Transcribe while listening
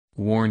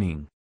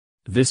Warning.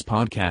 This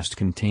podcast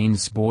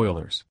contains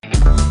spoilers.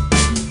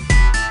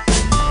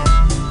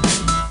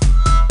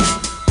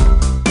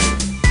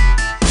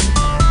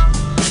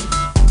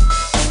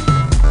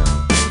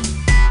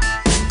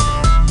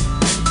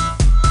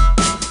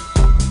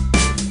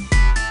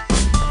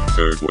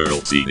 Third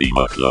World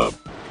Cinema Club.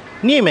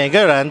 你每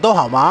个人都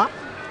好吗?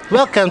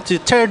 Welcome to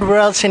Third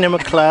World Cinema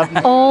Club.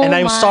 Oh and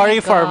I'm my sorry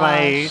for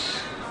gosh.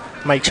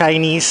 my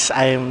Chinese.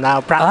 I'm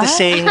now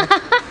practicing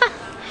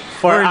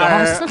for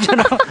our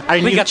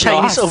We new got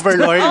Chinese lost.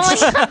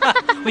 overlords.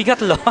 We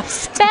got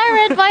lost.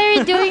 Barrett, why are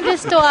you doing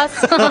this to us?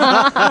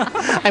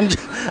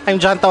 I'm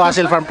John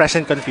Tawasil from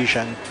Present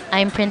Confusion.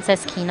 I'm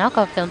Princess Kinok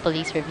of Film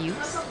Police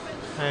Reviews.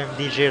 I'm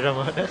DJ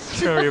Ramones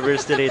from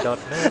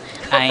ReverseDelay.net.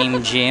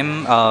 I'm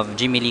Jim of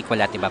Jimmy Lee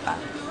Kulatibapa.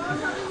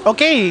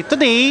 Okay,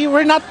 today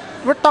we're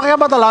talking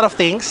about a lot of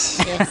things.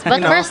 Yes, but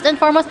You know. first and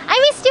foremost, I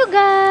missed you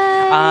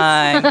guys.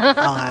 Ay,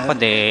 Okay. ako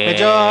din.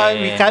 Medyo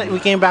we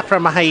came back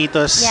from a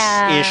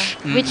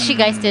hiatus-ish. Which you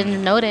guys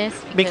didn't notice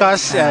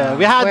Because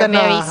we had we're an,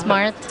 very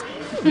smart.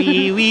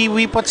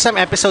 we put some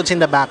episodes in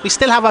the back. We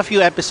still have a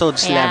few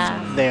episodes Yeah.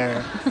 left there.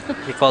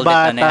 We called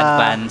But, it an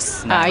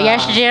advance na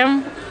Yes,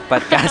 Jim.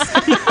 podcast.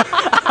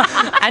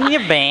 Ano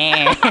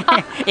ba?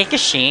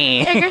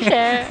 Kasi.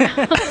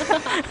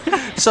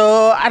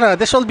 So,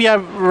 this will be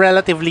a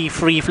relatively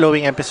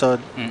free-flowing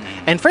episode.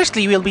 And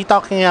firstly, we'll be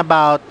talking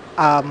about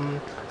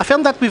a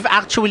film that we've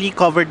actually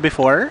covered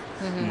before.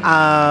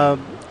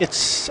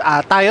 It's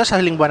Tayo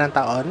sa Huling Buwan ng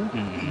Taon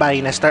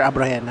by Nestor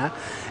Abrojena.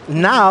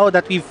 Now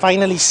that we've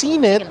finally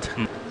seen it,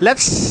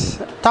 let's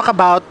talk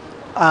about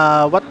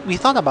what we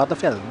thought about the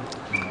film.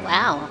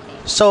 Wow.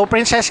 So,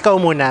 Princess, ikaw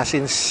muna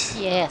since...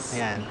 Yes.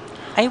 Ayan.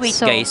 Ay, wait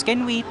So- guys.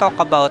 Can we talk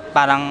about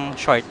parang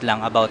short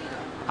lang about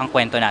ang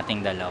kwento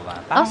nating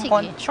dalawa? Parang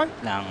sige. short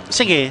lang.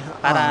 Sige.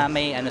 Para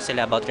may ano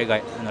sila about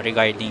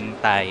regarding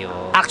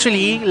tayo.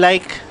 Actually,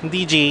 like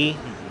DJ,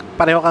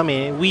 pareho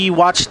kami, we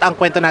watched ang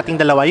kwento nating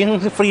dalawa.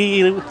 Yung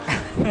free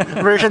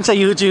version sa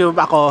YouTube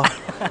ako.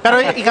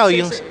 Pero ikaw,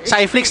 yung sa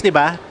iFlix, di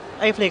ba?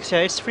 iFlix, yeah.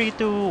 It's free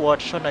to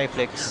watch on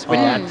iFlix with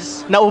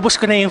ads. Naubos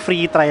ko na yung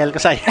free trial ko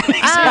sa iFlix.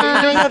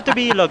 You don't have to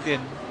be logged in.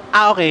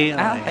 Okay.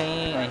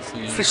 Okay, I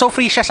see. So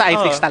free siya sa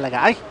iFlix Oo.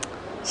 talaga. Ay,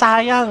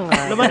 sayang.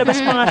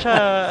 Lumalabas pa nga siya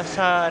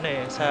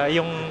sa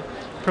yung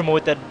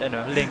promoted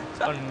link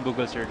on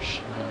Google search.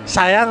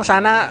 Sayang,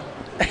 sana...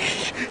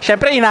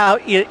 Siyempre,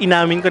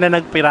 inamin ko na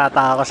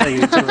nagpirata ako sa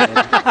YouTube.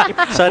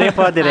 Sorry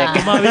po, direct.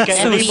 Bumawi ka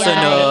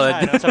Susunod.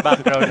 sa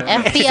background.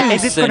 FBI.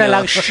 Edit ko na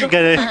lang. Shh,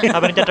 ganun.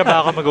 Habang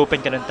nagtatrabaho ka, mag-open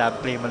ka ng tab,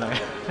 play mo lang.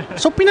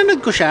 So,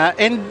 pinanood ko siya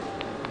and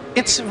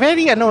it's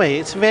very,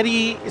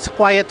 it's a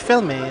quiet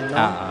film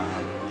no?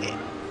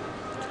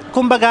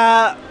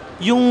 Kumbaga,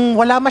 yung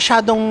wala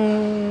masyadong,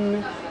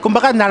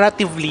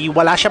 narratively,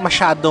 wala siya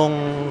masyadong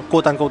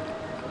quote-unquote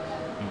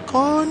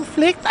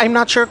conflict. I'm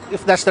not sure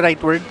if that's the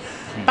right word.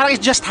 Parang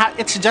it's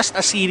just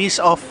a series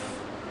of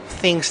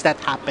things that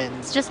happen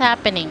It's just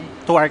happening.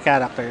 to our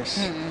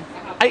characters.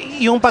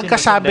 Ay, yung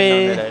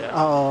pagkasabi, Sinusundan lang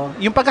nila,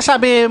 yung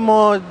pagkasabi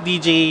mo,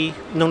 DJ,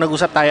 nung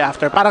nag-usap tayo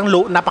after, parang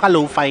napaka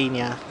low-fi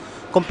niya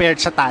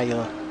compared sa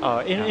tayo.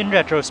 In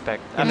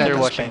retrospect, after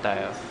watching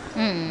tayo.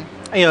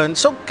 Ayun.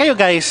 So, kayo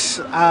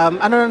guys,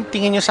 ano ang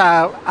tingin nyo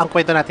sa ang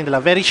kwento natin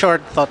dala? Very short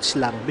thoughts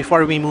lang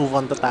before we move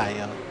on to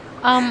tayo.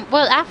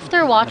 Well,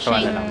 after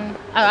watching, Natuwa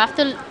na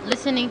after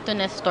listening to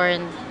Nestor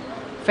and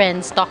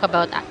friends talk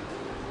about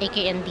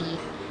AKND,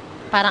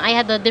 parang I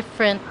had a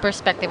different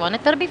perspective on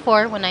it. Pero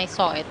before, when I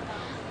saw it,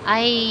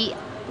 I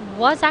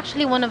was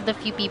actually one of the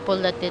people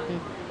that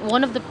didn't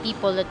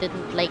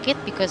like it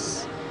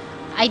because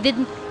I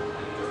didn't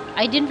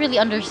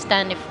really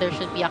understand if there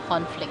should be a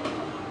conflict.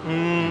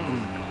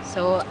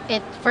 So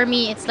for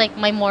me, it's like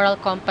my moral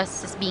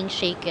compass is being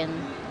shaken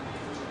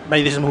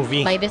By this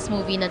movie. by this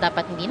movie na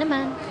dapat hindi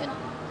naman. Yun.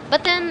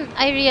 But then,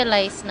 I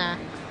realized na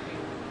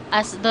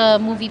as the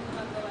movie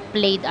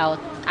played out,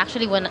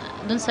 actually,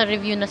 dun sa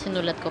review na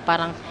sinulat ko,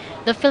 parang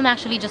the film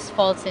actually just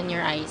falls in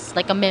your eyes,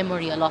 like a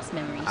lost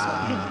memory. So,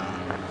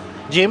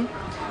 Jim?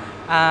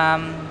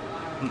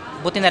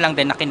 Buti na lang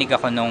din nakinig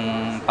ako nung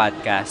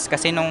podcast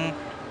kasi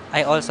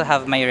I also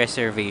have my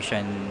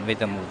reservation with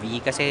the movie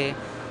kasi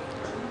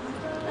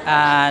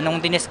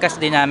nung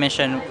diniscuss din namin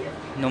siya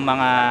nung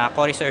mga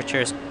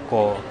co-researchers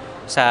ko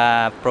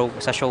sa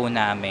show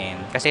namin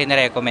kasi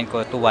nirecommend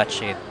ko to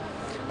watch it.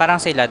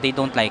 Parang sila, they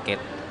don't like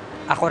it.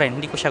 Ako rin,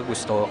 hindi ko siya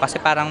gusto kasi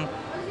parang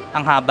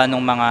ang haba ng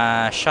mga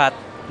shot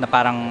na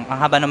parang ang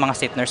haba ng mga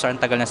sittners or ang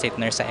tagal ng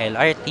sittners sa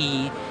LRT.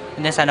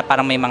 And then sana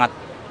parang may mga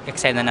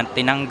eksena na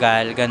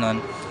tinanggal, ganun.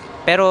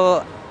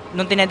 Pero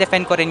nung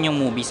tinedefend ko rin yung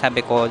movie,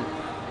 sabi ko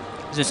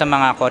dun sa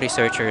mga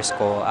co-researchers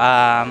ko,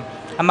 ang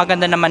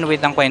maganda naman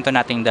with ang kwento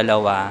nating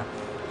dalawa,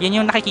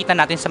 yun yung nakikita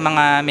natin sa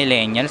mga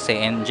millennials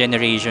and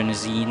Generation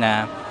Z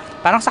na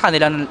parang sa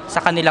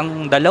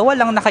kanilang dalawa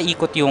lang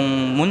nakaikot yung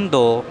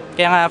mundo.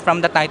 Kaya nga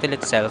from the title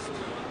itself,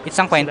 it's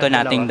ang kwento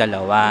nating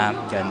dalawa.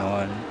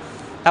 Ganon.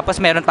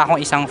 Tapos meron pa akong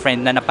isang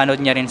friend na napanood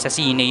niya rin sa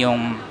sine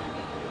yung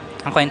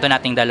ang kwento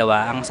nating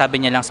dalawa. Ang sabi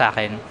niya lang sa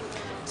akin,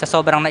 sa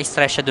sobrang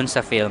na-stress siya dun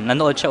sa film,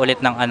 nanood siya ulit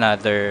ng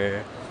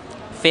another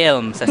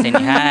film sa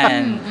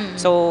sinihan.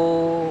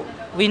 So,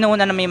 we know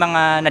na may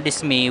mga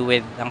na-dismay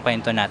with ang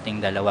kwento nating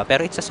dalawa.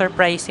 Pero it's a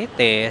surprise hit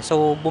eh.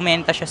 So,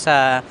 bumenta siya sa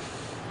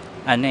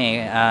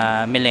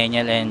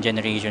millennial and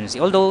Generation Z.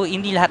 Although,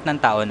 hindi lahat ng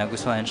tao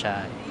nagustuhan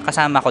siya.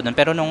 Kasama ko dun.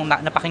 Pero nung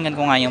napakinggan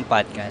ko nga yung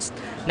podcast,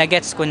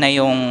 nagets ko na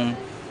yung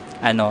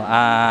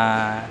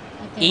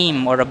aim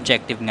or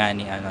objective nga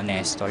ni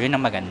Nestor. Yun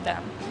ang maganda.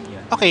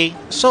 Yun. Okay,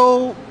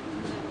 so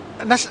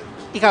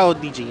ikaw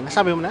DJ,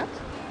 nasabi mo na?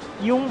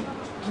 Nung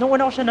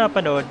una ko siya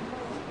napanood,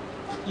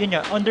 yun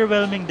nga,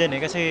 underwhelming din eh.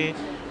 Kasi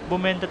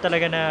bumenta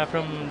talaga na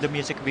from the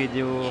music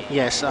video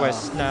Yes.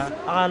 quest na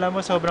akala mo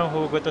sobrang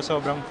hugot o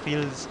sobrang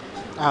feels.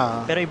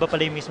 Pero iba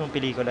pala yung mismong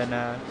pelikula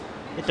na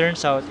it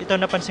turns out, ito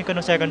napansin ko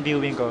nung second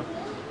viewing ko,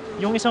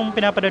 yung isang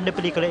pinapanood na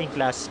pelikula in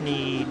class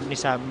ni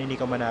Sam, ni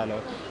Nico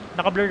Manalo,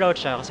 naka-blur out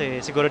siya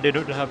kasi siguro they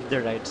don't have the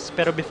rights.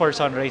 Pero before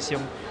sunrise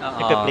yung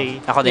ipe-play.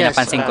 Ako din Yes,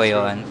 napansin ko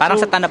yun. Parang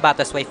So- sa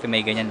Tanabatas Wife,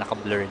 may ganyan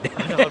naka-blurred.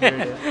 Naka-blur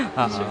din.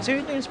 So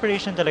yun yung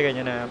inspiration talaga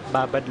niya na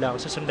babad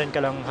lang, susundan ka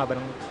lang habang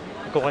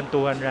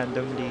kukantuhan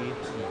randomly.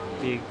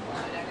 Big.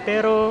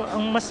 Pero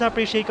ang mas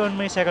na-appreciate ko on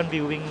my second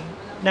viewing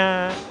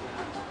na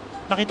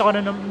nakita ko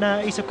na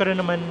naisip ko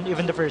rin naman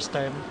even the first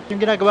time.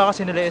 Yung ginagawa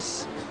kasi nila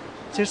is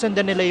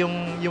sinusundan nila yung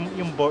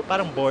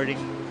parang boring,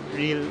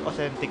 real,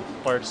 authentic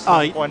parts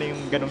Ah, kung ano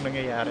yung ganong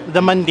nangyayari.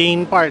 The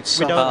mundane parts.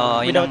 Oo,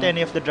 yun Without ang-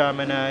 any of the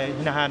drama na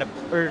hinahanap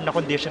or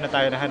na-condition na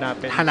tayo na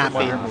hanapin. sa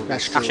Hanapin. modern movies.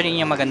 That's true. Actually,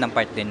 yun yung magandang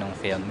part din ng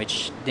film,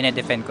 which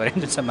dinedefend ko rin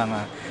dun sa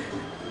mga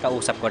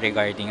kausap ko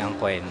regarding ang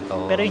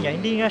kwento. Pero yun nga,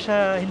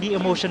 hindi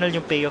emotional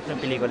yung payoff ng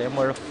pelikula,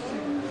 more of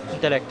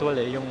intellectual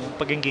yung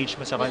pag-engage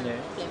mo sa kanya.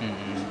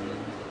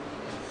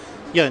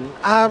 Yun.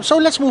 So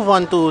let's move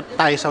on to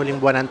tayo sa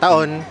huling buwan ng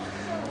taon.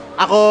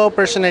 Ako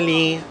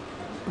personally,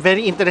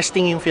 very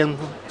interesting yung film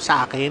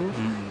sa akin.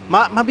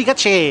 Mabigat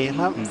siya eh.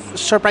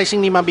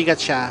 Surprisingly mabigat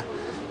siya.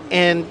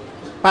 And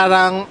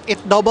parang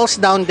it doubles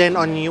down then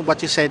on what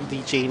you said,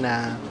 DJ,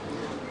 na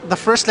the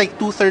first like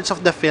 2/3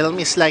 of the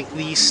film is like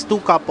these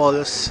two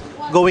couples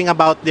going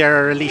about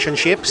their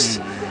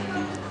relationships.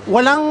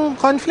 Walang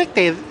conflict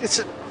eh. It's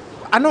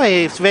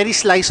it's very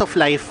slice of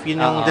life. Yun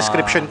yung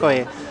description ko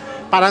eh.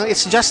 Parang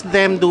it's just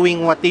them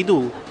doing what they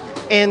do.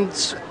 And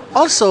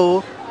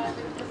also,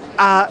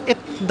 it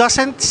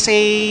doesn't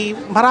say,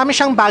 marami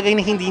siyang bagay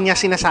na hindi niya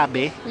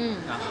sinasabi,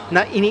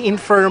 na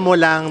ini-infer mo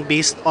lang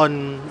based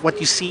on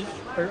what you see.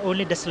 Or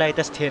only the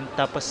slightest hint,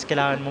 tapos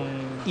kailangan mong...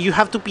 You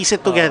have to piece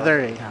it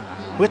together eh.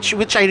 Which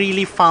I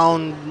really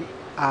found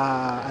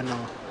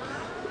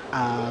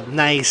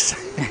nice.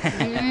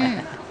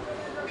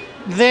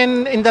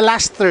 Then in the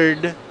last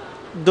third,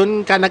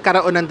 dun ka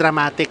nagkaroon ng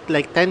dramatic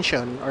like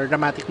tension or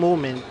dramatic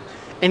moment,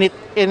 and it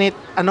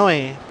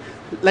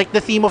like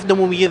the theme of the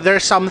movie,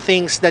 there's some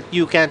things that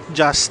you can't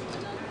just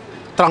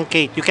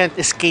truncate, you can't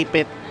escape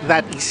it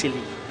that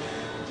easily.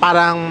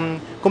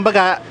 Parang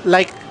kumbaga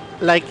like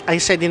I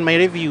said in my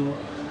review,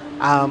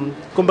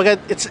 kumbaga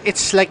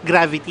it's like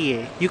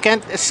gravity eh. You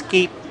can't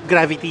escape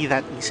gravity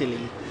that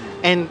easily.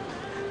 And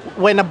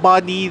when a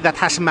body that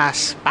has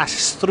mass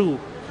passes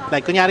through,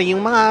 like kunyari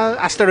yung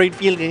mga asteroid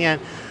field ganyan,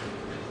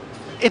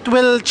 it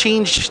will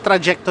change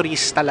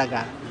trajectories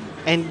talaga.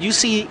 And you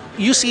see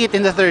it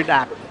in the third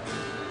act.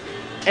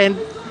 And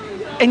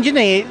yun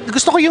eh,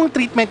 gusto ko yung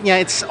treatment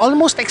niya. It's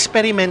almost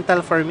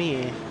experimental for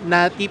me eh.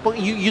 Na tipong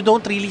you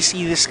don't really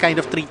see this kind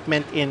of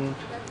treatment in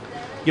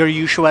your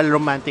usual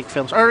romantic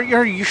films or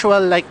your usual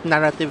like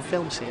narrative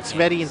films eh. It's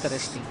very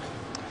interesting.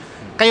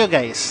 Kayo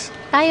guys.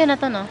 Tayo na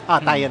to, no?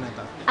 Tayo na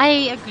to.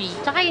 I agree.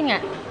 Tsaka yun nga,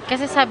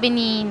 kasi sabi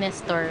ni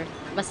Nestor,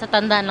 basta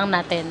tandaan lang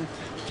natin,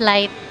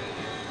 flight,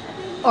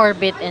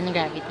 orbit, and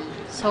gravity.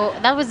 So,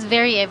 that was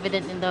very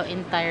evident in the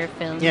entire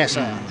film. Yes.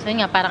 So, yun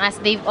nga, parang as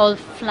they all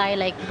fly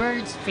like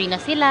birds, free na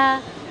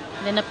sila.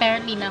 Then,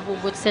 apparently,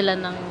 nahugot sila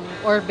ng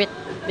orbit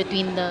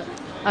between the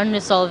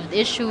unresolved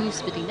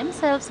issues between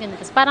themselves.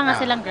 Ganun. Tapos, parang nga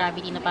silang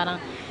gravity na parang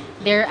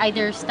they're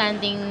either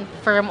standing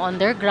firm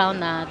on their ground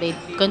na they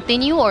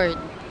continue or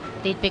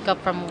they pick up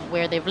from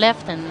where they've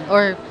left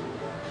or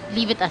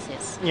leave it as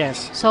is.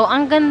 Yes. So,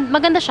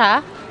 maganda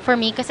siya for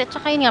me kasi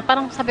tsaka yun nga,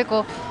 parang sabi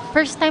ko,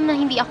 first time na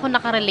hindi ako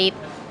nakarelate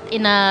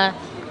in a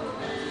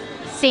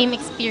same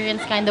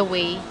experience kind of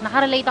way.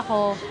 Nakarelate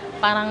ako,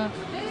 parang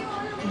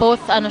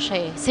both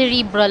siya eh,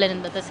 cerebral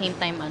and at the same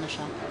time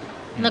siya.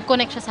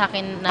 Nag-connect siya sa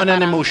akin na On an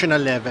parang, emotional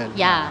level.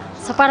 yeah.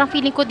 So parang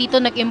feeling ko dito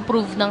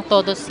nag-improve ng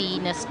todo si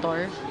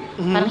Nestor.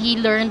 Parang he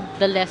learned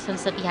the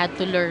lessons that he had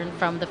to learn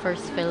from the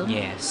first film.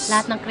 Yes.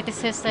 Lahat ng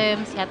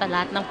criticisms, lahat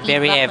ng feedback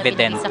Very na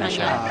evident binigay sa na kanya.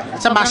 siya.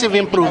 It's a massive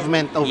Sobrang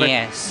improvement over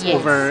Yes.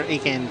 over A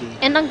Candy.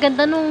 And ang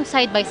ganda nung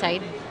side by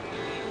side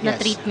na Yes.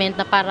 treatment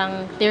na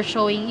parang they're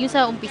showing, yung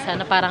sa umpisa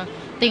na parang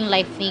ito yung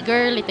life ni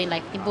girl, ito yung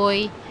life ni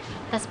boy.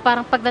 Tapos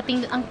parang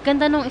pagdating, ang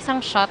ganda nung isang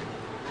shot,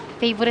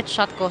 favorite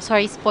shot ko,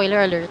 sorry,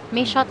 spoiler alert,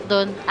 may shot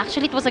doon,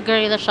 actually it was a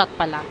guerrilla shot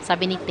pala,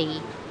 sabi ni Tay.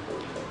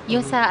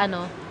 Yung sa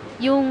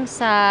yung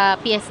sa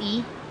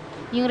PSE,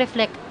 yung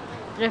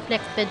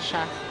reflected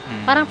siya.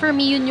 Parang for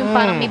me, yun yung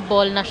parang may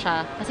ball na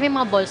siya. Kasi may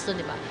mga balls doon,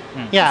 di ba?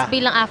 Yeah. Tapos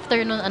bilang after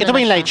nun, ano Ito ba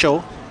na yung siya? light show?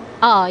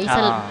 Oo,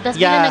 tapos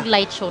Yeah. bilang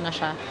nag-light show na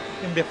siya.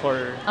 Yung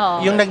before. Oo.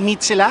 Yung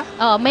nag-meet sila?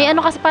 May ano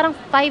kasi parang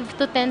 5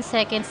 to 10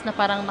 seconds na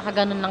parang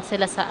nakaganon lang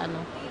sila sa ano.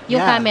 Yung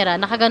Yeah. camera,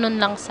 nakaganon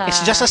lang sa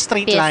It's just a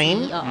straight PSE,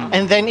 line. oo.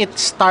 And then it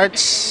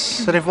starts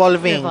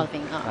revolving. Oo.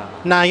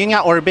 Na yun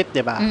nga, orbit,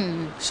 di ba?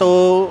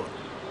 So,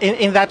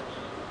 in that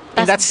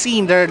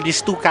scene, there are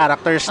these two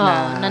characters Oo,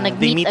 na they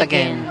nag-meet meet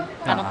again.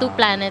 Parang two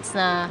planets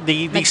na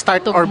They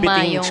start nagtugma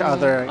orbiting each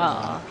other.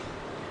 Oo.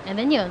 And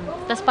then yun.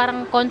 Tapos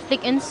parang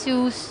conflict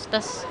ensues.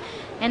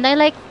 And I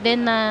like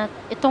din na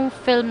itong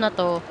film na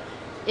to,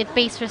 it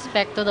pays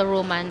respect to the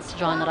romance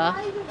genre.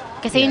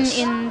 Kasi Yes.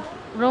 in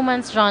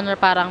romance genre,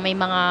 parang may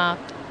mga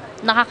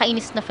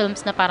nakakainis na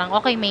films na parang,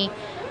 okay, may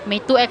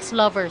two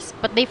ex-lovers,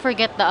 but they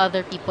forget the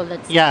other people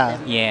that's Yeah.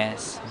 them.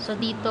 Yes. So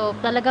dito,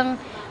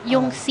 talagang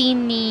yung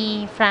scene ni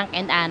Frank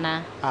and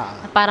Anna, Ah.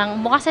 na parang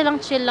mukha silang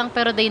chill lang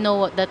pero they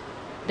know that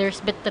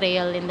there's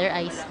betrayal in their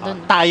eyes.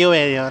 Dun. Tayo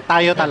yun.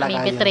 Tayo talaga May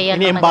yun. betrayal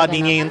na Ini-embody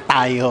nagaganap. niya yung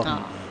tayo.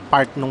 Oo.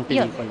 Part nung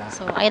Yun. pelikula.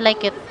 So I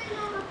like it.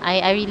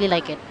 I really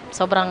like it.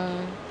 Sobrang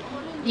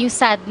yung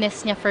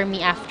sadness niya for me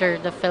after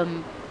the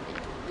film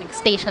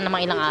nag-stay siya ng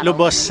mga ilang araw.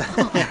 Lubos.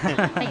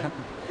 Ayun.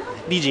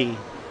 DJ.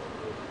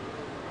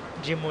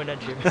 Gym muna,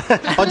 gym.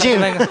 O, Jim.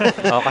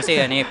 Kasi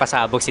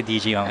pasabog si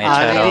DJ mamaya. Ah,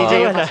 Charot. DJ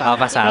yung Oo,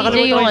 pasabog. DJ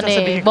yung ano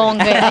sasabihin ko.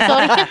 bongga.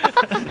 Sorry.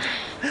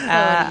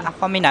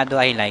 Ako minado,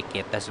 I like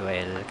it as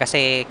well.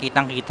 Kasi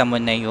kitang-kita mo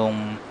na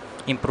yung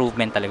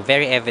improvement talaga.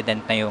 Very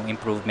evident na yung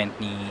improvement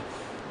ni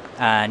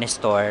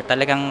Nestor.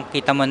 Talagang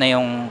kita mo na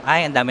yung,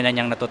 ang dami na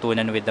niyang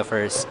natutunan with the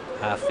first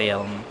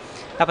film.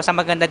 Tapos ang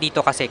maganda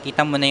dito kasi,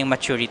 kita mo na yung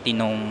maturity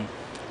nung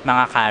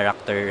mga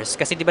characters.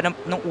 Kasi di ba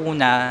nung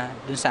una,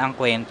 dun sa ang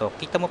kwento,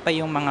 kita mo pa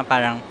yung mga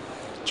parang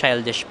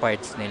childish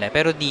parts nila.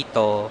 Pero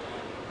dito,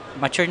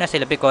 mature na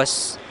sila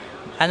because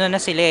ano na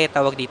sila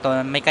tawag dito,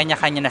 may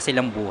kanya-kanya na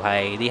silang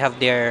buhay. They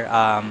have their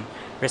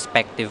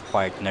respective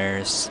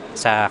partners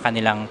sa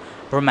kanilang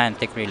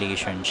romantic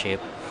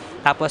relationship.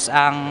 Tapos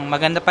ang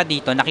maganda pa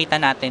dito, nakita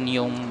natin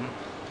yung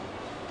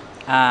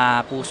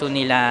puso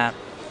nila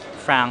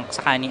Frank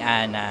sa ni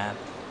Anna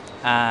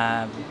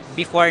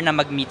before na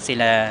mag-meet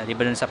sila, di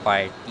ba, dun sa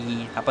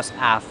party, tapos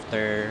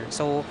after.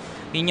 So,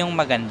 yun yung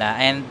maganda.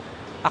 And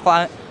ako,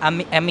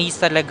 amazed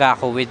talaga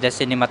ako with the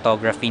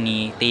cinematography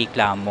ni Tay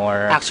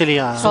Clamor.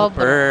 Actually,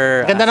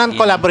 Super. ganda ng as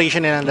in,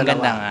 collaboration nila ng dalawa.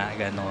 Ganda nga,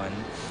 ganun.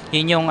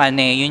 Yun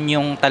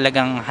yung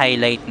talagang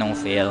highlight ng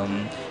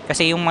film.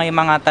 Kasi yung may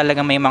mga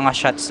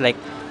shots like,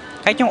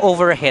 kahit yung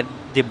overhead,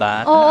 di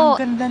ba? Oo.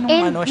 Ang ganda nung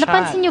And shots.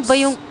 napansin nyo ba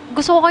yung,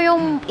 gusto ko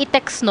yung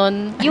i-text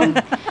nun, yung,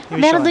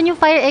 meron doon yung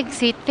fire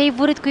exit,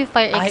 favorite ko yung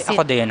fire Ay, exit.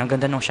 ako din. Ang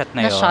ganda nung shot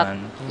na Na yun. shot.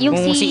 Yung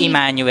Kung si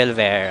Emmanuel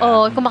Vera.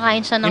 Oo,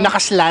 kumakain siya ng... Yung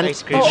nakaslant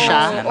Ice cream.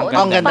 siya. Oo,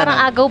 Ang ganda parang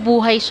na. agaw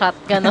buhay shot,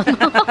 gano'n.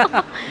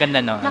 Ganda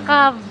nun.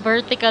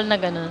 Naka-vertical na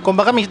gano'n.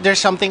 Kumbaga, there's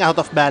something out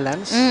of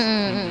balance.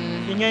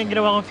 Yun nga yung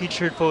ginawa kong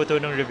featured photo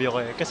ng review ko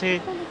eh. Kasi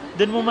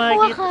doon mo Kuha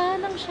makikita, ka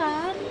ng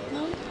shot.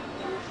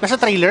 Nasa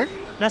trailer?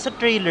 nasa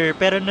trailer,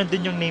 pero nandun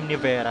yung name ni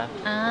Vera.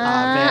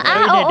 Vera.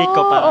 in-edit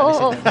ko pa,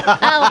 Oo. Okay.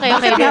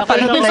 Kaya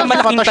pala Like sa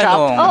malaking Photoshop.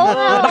 tanong. Oo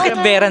nga, oo Bakit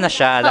nga. Vera na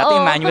siya? Dati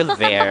Oo. Emmanuel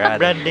Vera.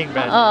 Branding.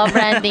 Oo,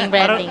 branding.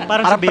 Parang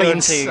Parang sa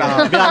Prince. Beyonce.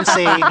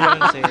 Beyonce.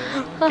 Beyonce.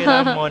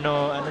 Kailangan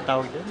ano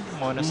tawag doon?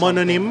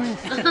 Mononym.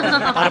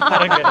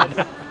 Parang ganun.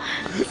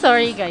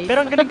 Sorry, guys.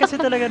 Pero ang galing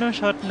kasi talaga ng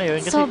shot na yun.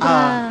 Kasi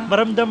Sobra.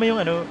 maramdam mo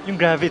yung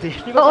gravity.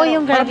 Di Oo, parang-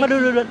 yung Parang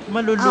gravity.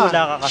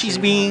 malulula ka kasi. She's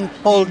being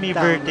pulled May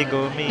down.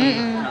 vertigo,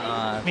 Mm-mm.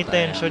 may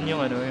tension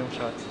yung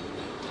shot.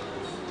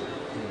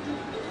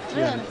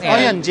 Oh,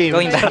 yan, James.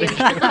 Going back.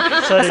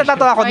 Sorry. Basta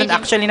natatawa ako dun. Sorry,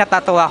 Actually,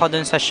 natatawa ako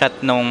dun sa shot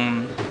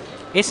nung...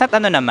 It's not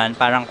naman,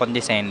 parang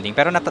condescending.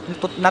 Pero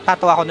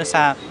natatawa ako dun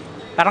sa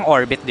parang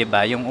orbit, di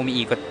ba? Yung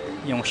umiikot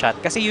yung shot.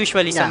 Kasi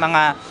usually sa Yeah.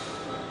 mga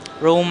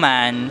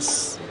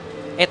romance,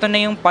 ito na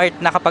yung part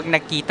na kapag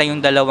nakita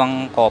yung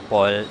dalawang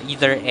couple,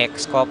 either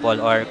ex-couple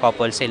or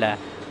couple sila,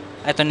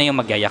 ito na yung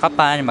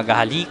magyayakapan,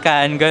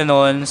 maghahalikan,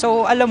 ganon.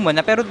 So, alam mo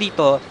na. Pero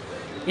dito,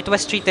 it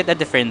was treated a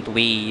different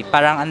way.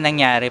 Parang ang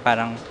nangyari,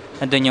 parang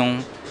nandun yung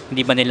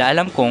hindi ba nila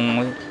alam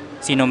kung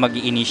sino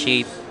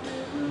mag-initiate.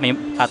 May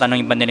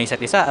tatanungin ba nila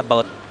isa't isa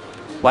about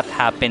what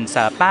happened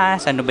sa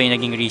past, ano ba yung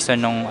naging reason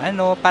nung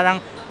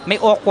parang may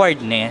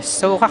awkwardness.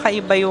 So,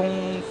 kakaiba yung,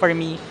 for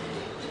me,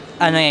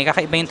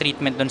 kakaiba yung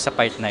treatment dun sa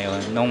part na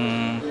yon nung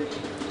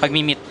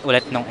pag-meet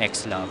ulit ng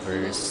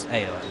ex-lovers.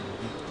 Ayun.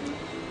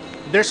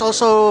 There's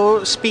also,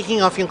 speaking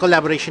of yung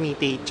collaboration ni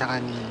Tate tsaka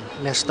ni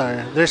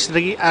Nestor, there's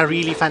a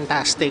really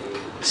fantastic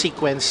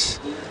sequence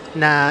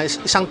na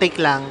isang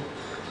take lang.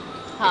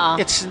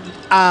 It's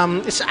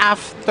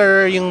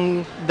after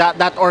yung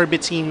that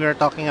orbit scene we were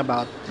talking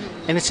about,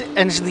 and it's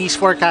these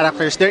four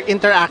characters. They're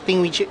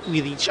interacting with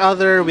each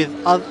other, with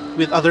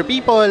other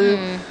people.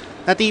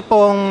 Na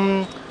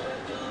tipong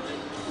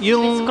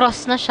yung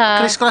Criss-cross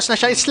na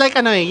siya. It's like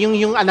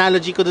yung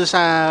analogy ko doon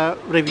sa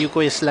review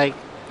ko is like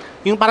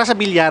yung para sa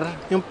bilyar,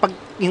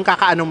 yung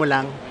kakaano mo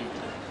lang.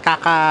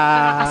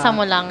 Kakakasa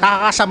mo lang.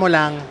 Kakakasa mo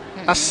lang.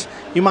 Tas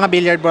yung mga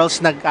billiard balls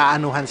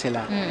nag-aanuhan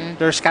sila.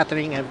 They're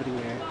scattering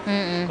everywhere.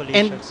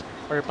 Collisions.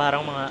 Or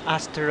parang mga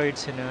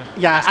asteroids yun na.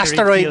 Yeah,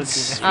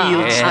 asteroids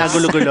fields Yes. na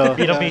gulo-gulo.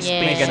 Pero may Yes.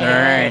 space.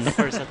 Ganun.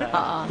 Sa taas.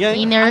 Oo. Yun,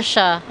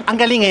 Inertia. Ang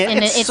galing eh.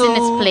 It's in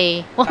its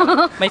play.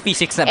 May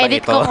physics na ba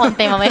Edit ito? ko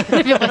konti mamaya.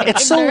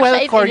 It's so well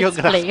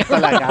choreographed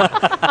talaga.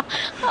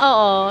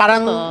 Oo.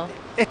 Parang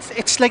totoo.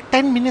 it's like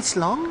 10 minutes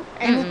long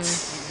and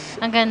it's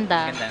Ang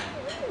ganda.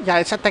 yeah,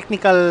 it's a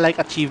technical like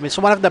achievement.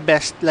 So one of the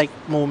best like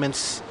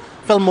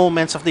film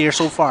moments of the year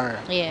so far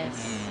Yes.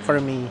 for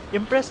me.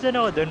 Impressed din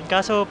ako dun.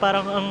 Kaso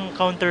parang ang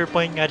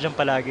counterpoint nga dyan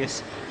palagi is,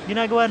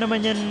 ginagawa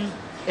naman yan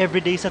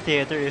everyday sa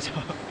theater. Eh. So,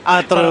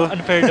 True. parang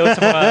unfair daw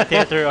sa mga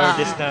theater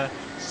artists na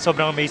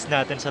sobrang amazed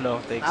natin sa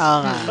long takes.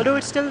 Nga. Although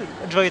it's still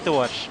a joy to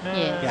watch. Na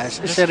Yes,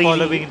 it's just a really-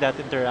 following that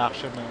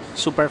interaction. Na.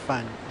 Super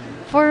fun.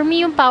 For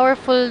me, yung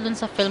powerful dun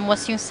sa film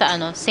was yung sa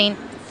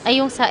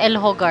yung sa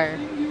El Hogar.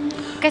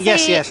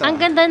 Kasi Yes, ang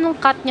ganda nung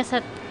cut niya sa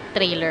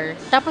trailer.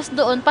 Tapos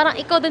doon, parang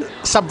ikaw dun,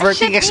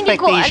 Subverting shit,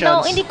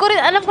 expectations. Hindi ko rin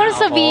alam kung ano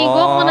sabihin ko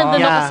kung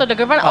nandun ako Yeah. sa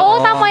lugar. Parang,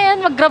 tama yan,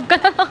 mag-grab ka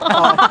na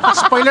lang.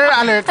 Spoiler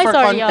alert Ay, for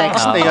sorry,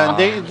 context. Ayun,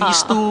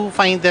 these two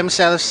find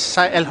themselves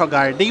sa El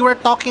Hogar. They were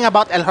talking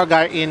about El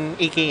Hogar in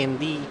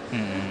AKND.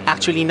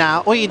 Actually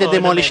na,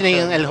 ide-demolish na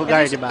yung El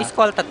Hogar, di ba?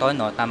 Escolta to,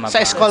 no? Tama ba? Sa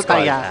Escolta,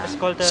 yeah.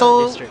 Escolta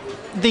So, District.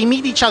 they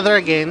meet each other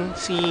again.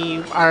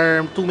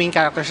 Our two main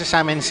characters, si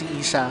Sam and si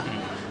Isa.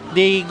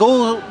 They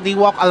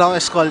walk along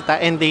Escolta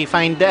and they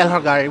find the El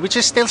Hogar, which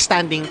is still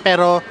standing,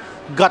 pero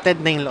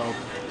gutted na yung loob.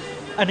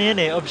 Ano yan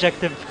eh,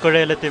 objective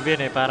correlative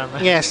yun eh. Parang,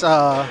 Yes,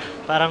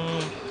 parang,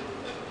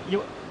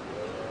 yung,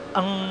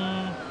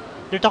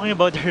 they're talking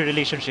about their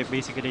relationship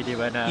basically, di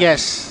ba? Na,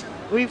 yes.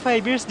 Uy,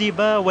 5 years, di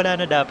ba? Wala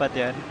na dapat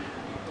yan.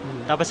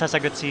 Tapos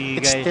sasagot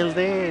si It's guy. still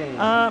there.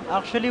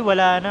 Actually,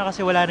 wala na kasi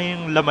wala na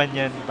yung laman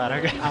yan.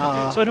 Parang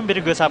Oo. so, anong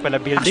pinag-usapan na?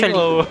 Building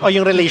Actually, o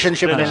Yung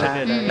relationship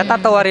relationship nila. nila?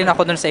 Natatawa rin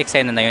ako dun sa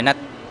eksena na yun.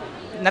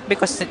 Not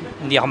because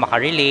hindi ako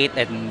makarelate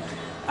and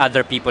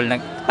other people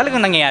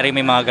talagang nangyayari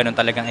may mga ganun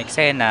talagang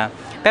eksena.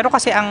 Pero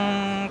kasi ang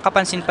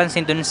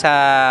kapansin-pansin dun sa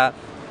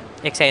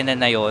eksena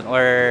na yun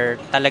or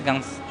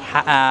talagang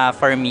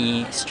for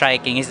me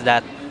striking is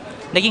that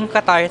naging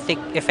cathartic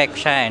effect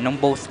siya nung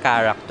both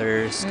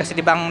characters. Kasi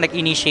 'di ba ang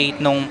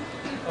nag-initiate nung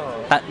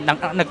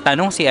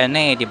nagtanong si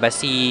 'di ba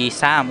si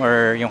Sam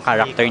or yung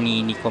character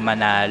ni Nico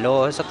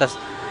Manalo. So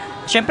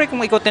syempre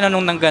kung ikaw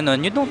tinanong ng ganun,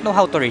 you don't know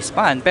how to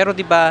respond. Pero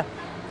 'di ba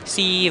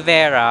si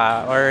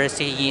Vera or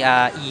si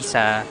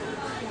Isa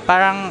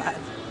parang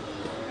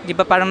 'di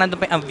ba parang nandun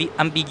pa yung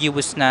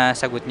ambiguous na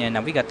sagot niya na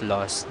we got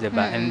lost, 'di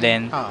ba? And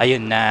then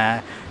ayun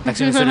na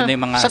nagsunod-sunod na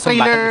yung mga Sa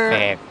trailer,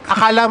 effect.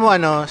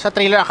 sa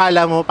trailer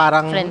akala mo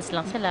parang Friends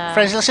lang sila.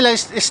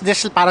 is this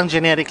parang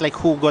generic like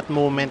hugot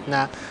moment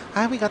na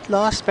we got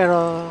lost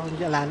pero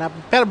hindi ala na.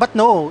 But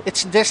no,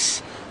 it's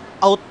this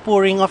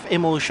outpouring of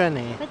emotion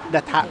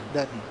that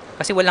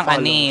Kasi walang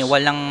follows.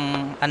 anong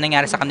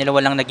nangyari sa kanila,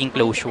 walang naging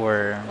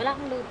closure. Wala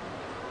akong load.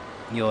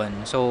 Yun.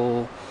 So,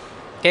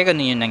 kaya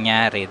ganun yung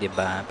nangyari, di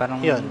ba? Parang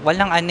Yun.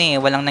 walang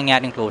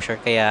nangyaring closure.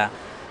 Kaya,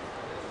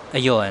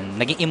 ayun,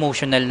 naging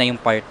emotional na yung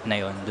part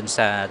na yun dun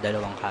sa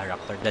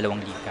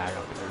dalawang lead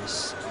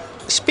characters.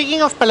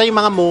 Speaking of pala yung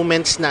mga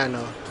moments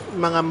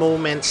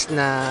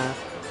na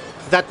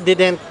that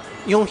didn't,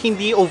 yung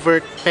hindi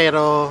overt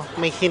pero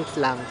may hint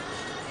lang.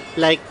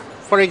 Like,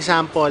 for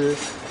example,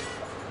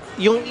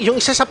 yung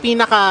isa sa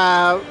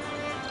pinaka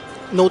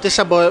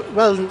noticeable,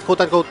 well,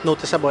 quote-unquote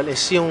noticeable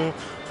is yung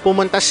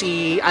pumunta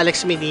si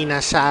Alex Medina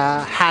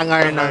sa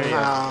hangar ng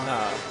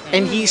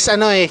and he's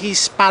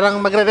parang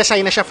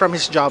magre-resign na siya from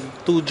his job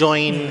to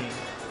join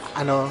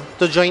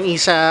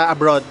Isa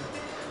abroad.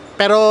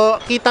 Pero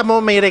kita mo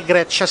may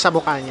regret siya sa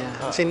mukha niya.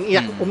 Kasi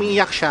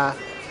umiiyak siya.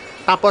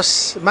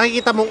 Tapos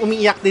makikita mong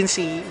umiiyak din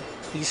si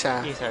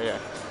Isa.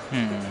 yeah.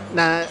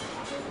 Na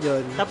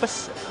yun.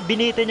 Tapos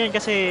binita niyan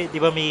kasi 'di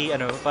ba may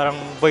parang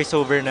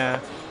voiceover na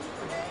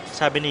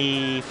sabi ni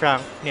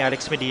Frank ni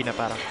Alex Medina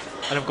parang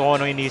alam ko kung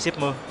ano iniisip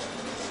mo.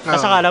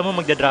 Tapos akala mo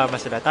magdadrama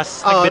sila.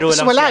 Tapos nagbiro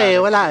lang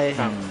wala eh.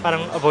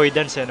 Parang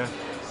avoidance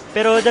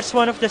Pero that's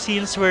one of the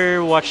scenes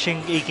where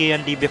watching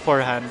AKND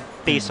beforehand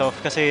pays off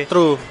kasi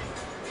True.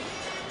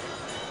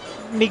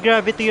 may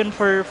gravity yun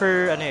for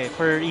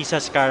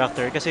Isa's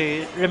character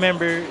kasi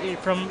remember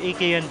from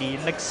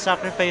AKND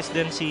nag-sacrifice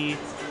din si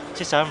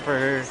Sam for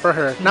her. For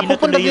her. Hindi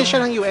Napupunta natuloy din siya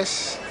ng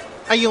US.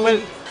 Ay, yung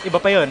Iba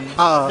pa yun.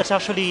 Oo. That's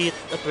actually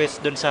a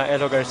twist dun sa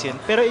Elo Garcian.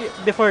 Pero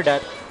before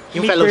that,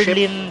 Yung may fellowship?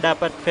 Berlin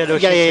dapat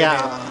fellowship Yeah.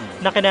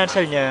 na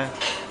kinancel niya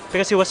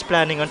because he was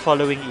planning on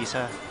following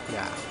Isa.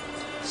 Yeah.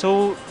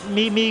 So,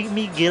 may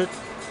guilt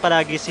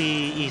palagi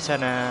si Isa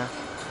na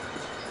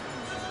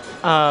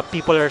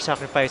people are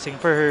sacrificing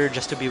for her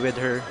just to be with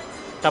her.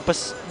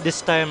 Tapos, this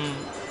time,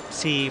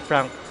 si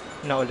Frank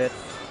na ulit.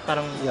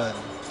 Parang, Yan.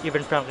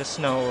 even Frank is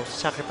now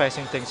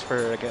sacrificing things for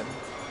her again.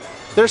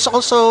 There's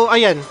also,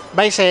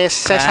 bye Ses.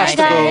 Ses has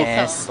to go.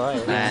 Yes. Bye.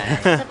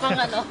 Sa pang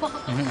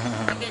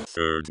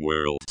Third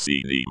World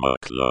Cinema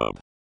Club.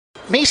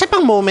 may isa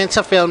pang moment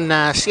sa film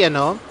na si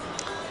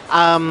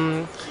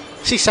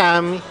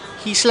Sam,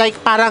 he's like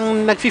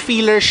parang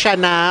nagfi-feeler siya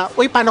na,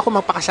 uy, paano kung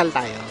magpakasal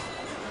tayo?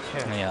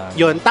 Ayan.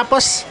 Yun.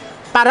 Tapos,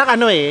 parang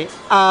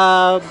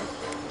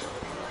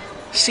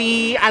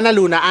si Ana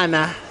Luna,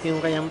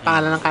 yung kanyang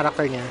pangalan ng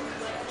character niya,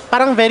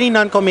 parang very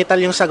non-committal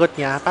yung sagot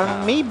niya.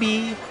 Parang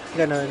maybe,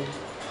 ganun.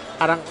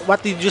 Parang, what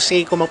did you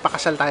say kung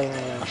magpakasal tayo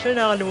ngayon? Actually,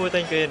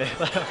 nakalimutan ko yun eh.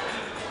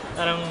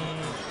 Parang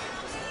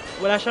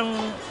wala siyang,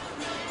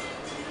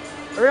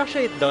 or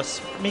actually it does,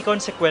 may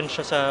consequence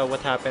siya sa what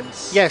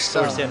happens Yes,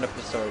 towards the end of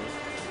the story.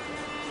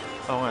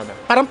 Oo nga na.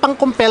 Parang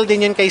pang-compel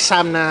din yun kay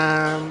Sam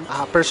na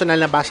personal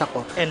na basa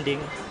ko.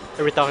 Ending.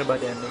 Are we talking about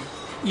the ending?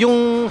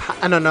 Yung,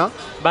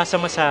 Basa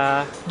mo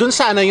sa... dun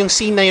sa yung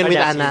scene na yun with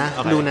that Ana scene.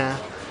 Okay. Luna,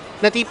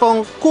 na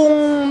tipong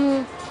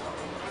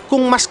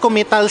kung mas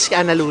committal si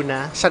Ana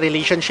Luna sa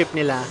relationship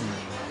nila,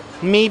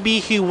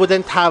 maybe he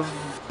wouldn't have,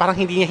 parang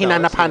hindi niya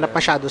hinanap-hanap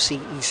masyado si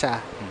Isa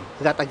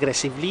that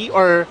aggressively,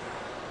 or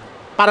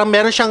parang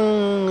meron siyang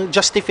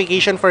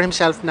justification for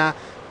himself na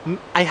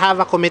I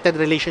have a committed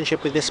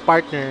relationship with this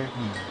partner.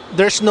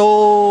 There's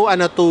no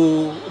to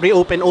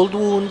reopen old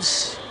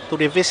wounds, to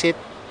revisit.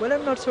 Well,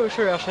 I'm not so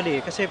sure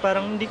actually. Kasi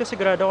parang hindi ko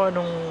sigurado kung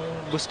anong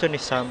gusto ni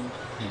Sam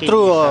kay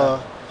True.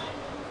 Isa.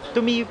 To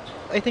me,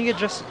 I think he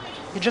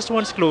just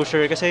wants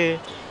closure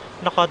kasi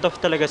na-cut off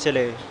talaga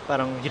sila eh.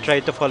 Parang he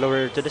tried to follow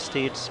her to the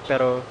States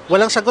pero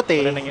Walang sagot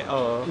wala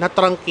oo.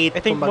 na-truncate.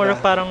 I think more of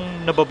parang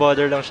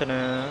nababother lang siya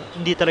na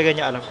hindi talaga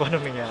niya alam kung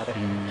anong nangyari.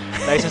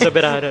 License sa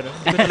Berada, no?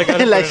 Hindi ko talaga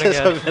alam kung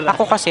anong nangyari.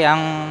 Ako kasi,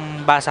 ang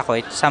basa ko,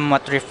 it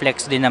somewhat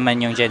reflects din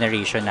naman yung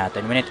generation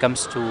natin when it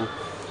comes to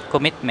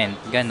commitment,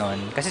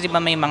 ganon. Kasi di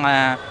ba may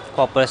mga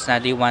couples na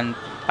they want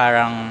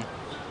parang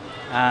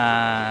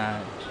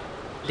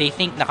they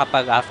think na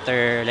kapag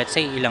after, let's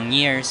say, ilang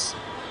years,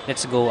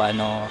 let's go,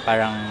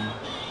 parang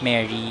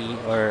marry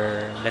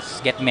or let's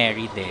get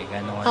married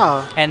ganon.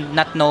 And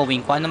not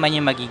knowing kung ano man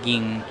yung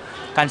magiging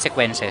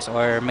consequences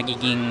or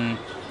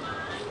magiging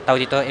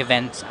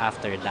events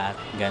after that,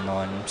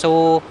 ganon.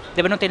 So,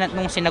 di ba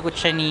nung sinagot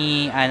siya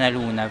ni Ana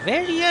Luna,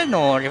 very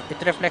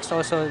it reflects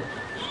also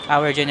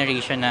our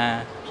generation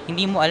na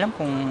hindi mo alam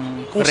kung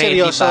ready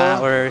seryoso ba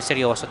or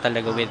seryoso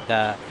talaga with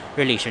the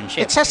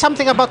relationship. It says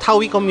something about how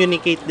we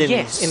communicate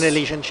din Yes. in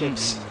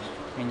relationships.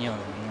 Yun.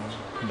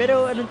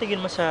 Pero anong tingin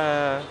mo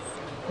sa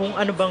kung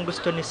ano bang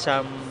gusto ni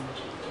Sam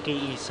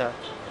kay Isa?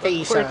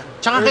 Kay Isa.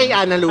 Tsaka kay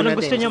Ana Luna Anong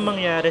gusto din. niya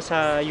mangyari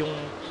sa yung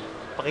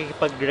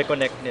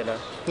pakikipag-reconnect nila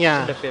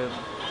Yeah. in the film?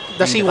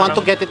 Does he want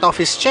to get it off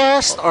his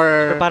chest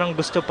or Parang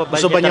gusto pa ba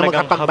gusto ba niya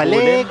talagang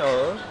magkapagbalik? habulin?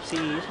 Oo. Si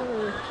Isa.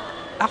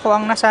 Ako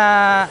ang nasa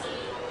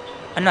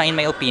in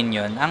my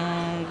opinion, ang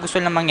gusto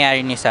lang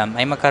mangyari ni Sam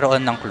ay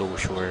magkaroon ng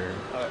closure.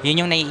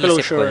 Yun yung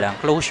naiisip ko lang.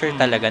 Closure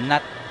talaga, not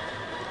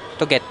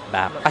to get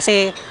back.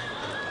 Kasi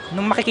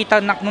nung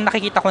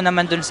nakikita ko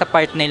naman dun sa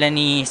part nila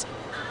ni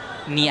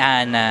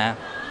Ana,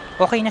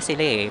 okay na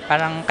sila eh.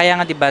 Parang kaya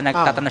nga 'di ba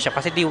nagtatanong siya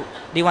kasi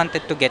they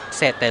wanted to get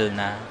settled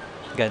na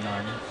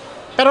ganon.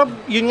 Pero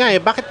yun nga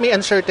bakit may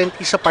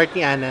uncertainty sa part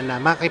ni Ana na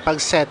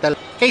makipag-settle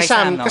kay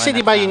Sam? Kasi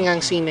di ba yun nga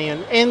ang scene na yun.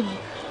 And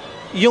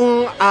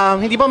yung,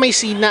 hindi ba may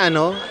scene na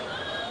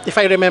if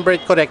I remember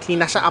it correctly,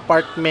 nasa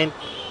apartment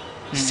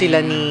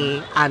sila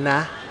ni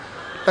Ana.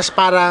 Tapos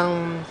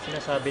parang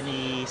Sinasabi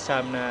ni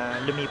Sam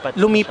na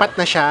lumipat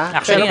na siya.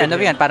 Actually,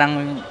 Pero, yun,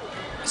 parang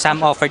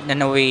Sam offered na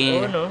way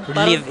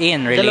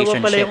live-in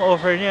relationship. Dalawa pala yung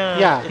offer niya.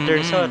 Yeah. In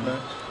their son,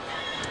 no?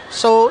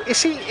 So,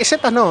 is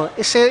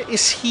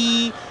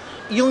he,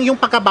 yung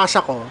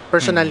pagkabasa ko,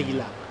 personally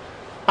lang,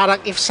 parang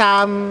if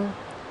Sam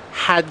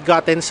had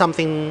gotten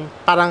something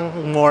parang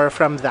more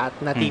from that,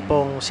 na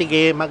tipong,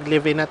 sige,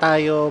 mag-live-in na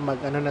tayo,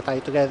 mag-ano na tayo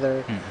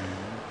together,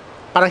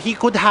 parang he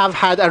could have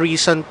had a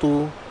reason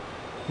to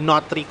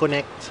not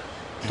reconnect,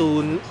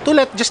 to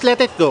just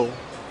let it go.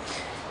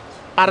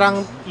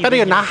 Parang, pero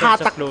yun,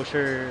 nahahatak.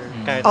 Closure.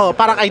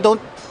 Parang I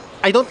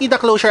don't need the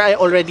closure, I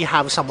already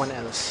have someone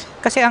else.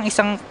 Kasi ang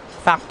isang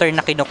factor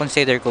na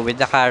kino-consider ko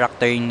with the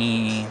character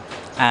ni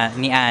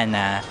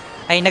Ana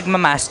ay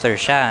nagmamaster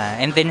siya.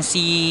 And then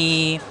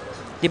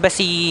di ba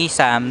si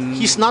Sam?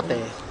 He's not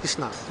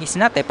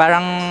eh.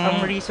 Parang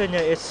ang reason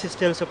niya is he's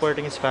still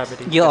supporting his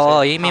family.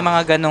 May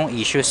mga ganong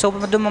issues. So,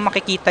 doon mo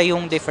makikita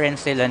yung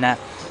difference nila na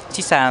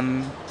si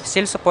Sam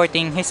still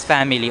supporting his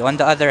family. On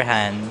the other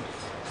hand,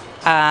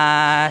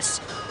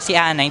 si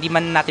Ana, hindi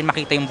man natin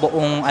makita yung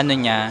buong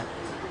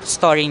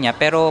story niya.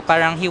 Pero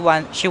parang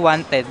she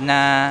wanted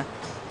na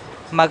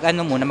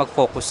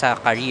mag-focus sa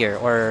career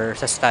or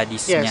sa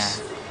studies niya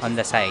on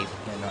the side.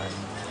 Ganon.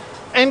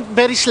 And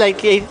very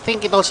slightly, I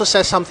think it also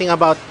says something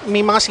about, may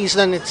mga scenes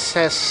doon, it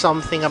says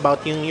something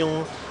about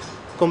yung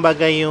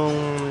kumbaga yung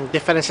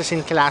differences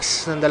in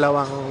class ng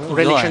dalawang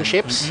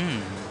relationships.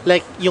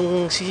 Like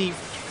yung si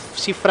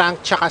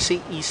Frank tsaka si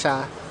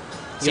Isa.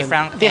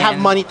 Frank they have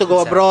money to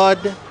go Isa.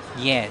 abroad.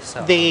 Yes.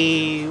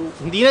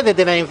 Hindi na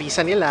de-deny yung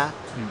visa nila.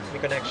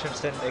 May connections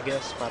din, I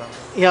guess, parang.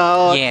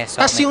 Yeah. Yes,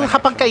 Tapos may yung connection.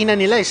 hapagkainan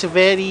nila is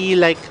very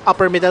like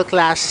upper middle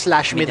class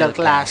 / middle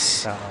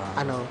class.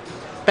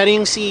 Pero Pero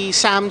yung si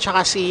Sam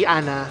tsaka si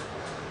Anna,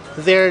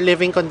 their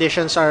living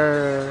conditions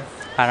are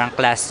Parang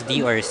class D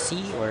or C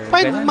or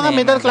ganun mga eh,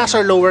 middle class or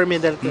ganun. lower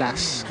middle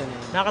class. Ganun.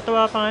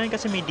 Nakakatawa pa ngayon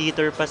kasi may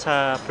detour pa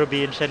sa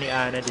probinsya ni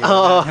Ana, di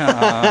Oo.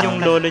 ba? Yung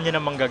lolo niya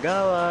na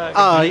manggagawa.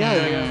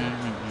 Yeah.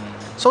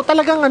 So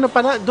talagang ano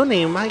pala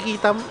doon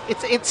makikita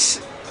it's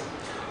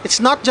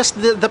not just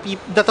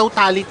the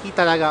totality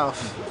talaga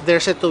of their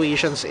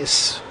situations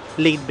is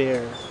laid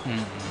bare.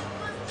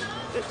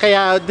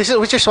 Kaya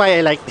which is why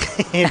I liked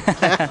it.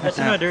 That's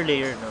another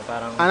layer, no?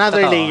 Parang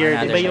Another Totoo, layer.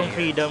 another iba Diba? yung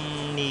freedom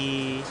ni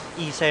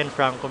Isa and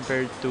Frank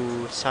compared to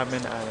Sam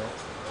and Ana.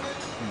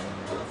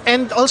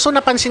 And also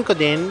napansin ko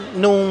din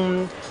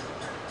nung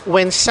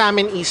when Sam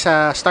and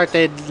Isa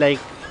started like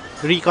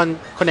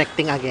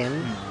reconnecting again,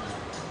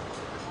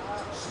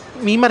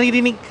 may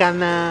maririnig ka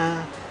na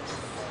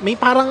may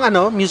parang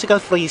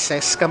musical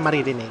phrases ka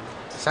maririnig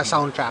sa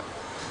soundtrack.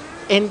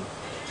 And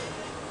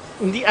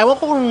hindi, ewan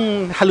ko kung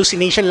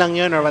hallucination lang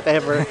yun or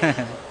whatever.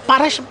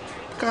 Para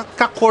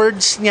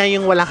ka-chords niya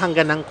yung walang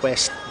hanggan ng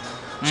Quest.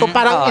 So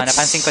parang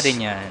napansin ko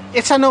din yan.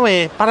 It's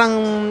parang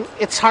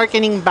it's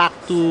harkening back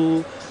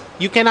to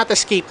you cannot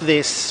escape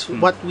this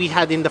what we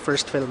had in the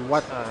first film.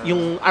 What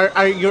yung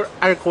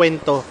our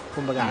kwento,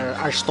 kumbaga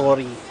our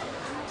story.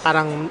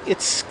 Parang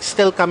it's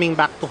still coming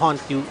back to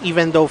haunt you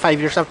even though 5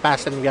 years have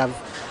passed and we have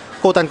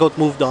quote unquote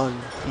moved on.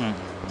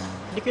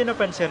 Hindi ko yung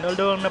napansin.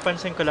 Although ang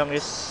napansin ko lang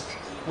is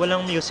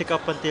walang music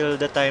up until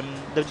the time,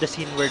 the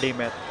scene where they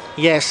met.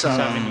 Yes.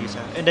 Sam and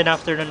Isa. And then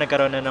after nun,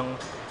 nagkaroon na ng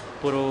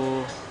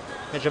puro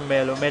medyo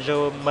mellow,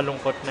 medyo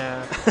malungkot na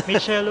may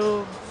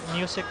cello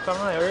music pa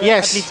nga. Or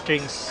Yes. at least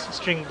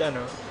stringed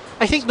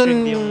I think stringed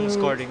dun yung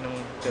scoring ng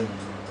film.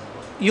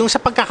 yung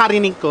sa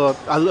pagkakarinig ko,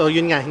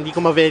 yun nga, hindi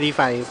ko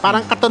ma-verify.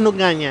 Parang katunog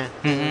nga niya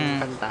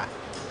yung kanta.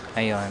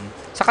 Ayun.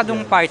 Saka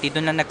dung party,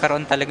 doon na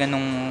nagkaroon talaga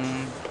nung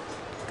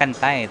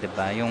kanta di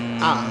ba?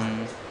 Yung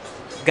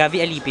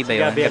Gabi Alipi ba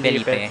yun? Gabi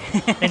Alipe.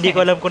 Hindi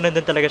ko alam kung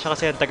nandun talaga siya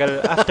kasi ang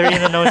tagal after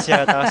in-announce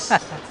niya, tapos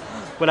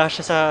wala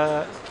siya sa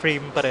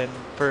frame pa rin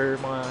for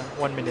mga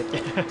 1 minute.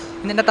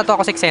 Hindi, natatawa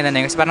ko sa eksena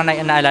na yun kasi parang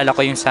naalala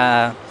ko yung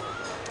sa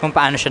kung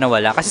paano siya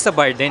nawala. Kasi sa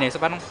bar din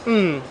So parang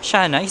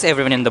siya na, is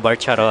everyone in the bar,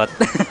 charot.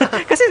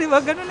 Kasi di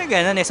ba, ganun na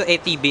ganun So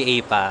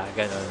ATBA pa,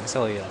 ganun.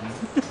 So yun.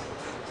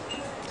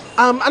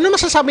 Ano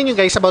masasabi niyo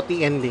guys about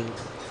the ending?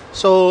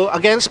 So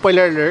again,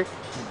 spoiler alert.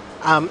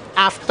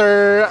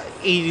 After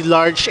a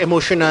large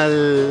emotional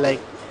like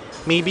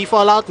maybe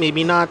fallout,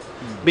 maybe not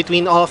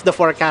between all of the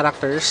 4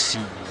 characters,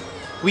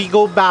 we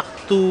go back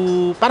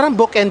to parang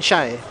bookend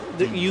siya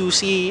You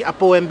see a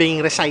poem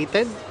being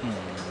recited,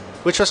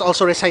 which was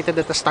also recited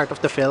at the start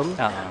of the film,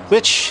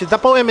 which the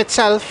poem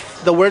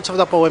itself, the words of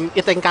the poem,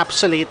 it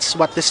encapsulates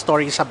what this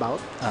story is about.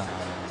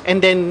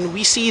 And then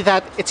we see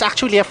that it's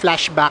actually a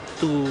flashback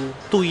to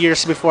 2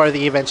 years before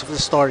the events of the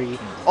story,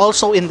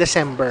 also in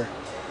December,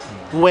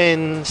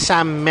 when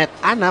Sam met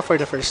Anna for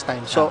the first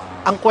time. So,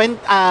 ang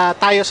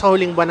tayo sa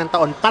huling buwan ng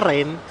taon pa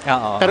rin,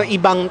 pero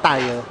ibang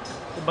tayo.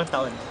 Ibang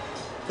taon.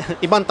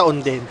 Ibang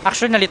taon din.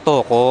 Actually,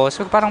 nalito ko.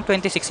 So, parang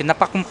 2016,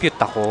 napakompute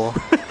ako.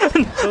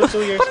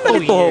 So, 2 years. Parang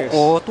nalito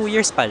ko. 2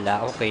 years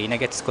pala. Okay,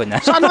 nagets ko na.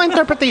 So, ano ang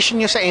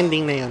interpretation niyo sa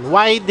ending na yun?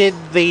 Why did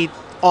they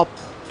opt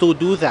to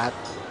do that?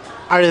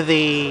 Are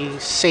they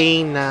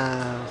saying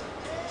na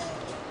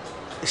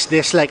is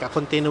this like a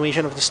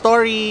continuation of the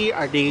story?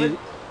 Are they...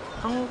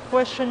 Ang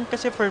question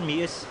kasi for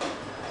me is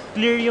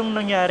clear yung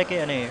nangyari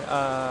kay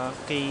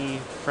kay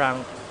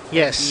Frank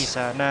Yes.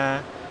 Isa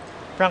na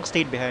Frank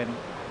stayed behind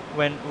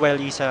while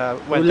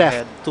Isa went left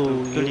ahead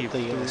to leave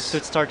yes.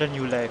 to start a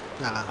new life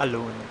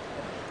alone.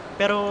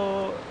 Pero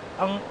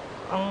ang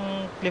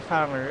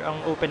cliffhanger,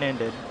 ang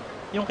open-ended,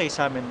 yung kay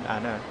Sam and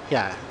Anna.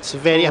 Yeah, it's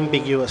very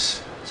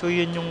ambiguous. So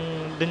yun yung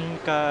yun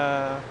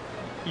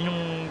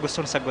yung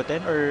gustong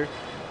sagutin or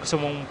gusto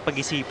mong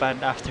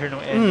pag-isipan after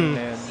nung ending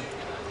na yun.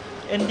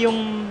 And yung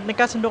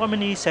nagkasundo kami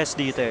ni Ces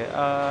dito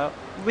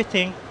we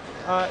think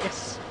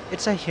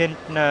it's a hint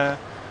na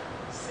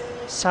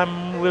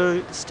Sam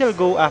will still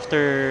go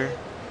after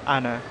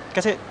Anna.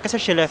 Kasi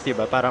she left,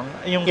 diba? Parang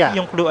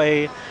yung clue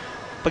ay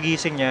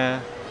pagising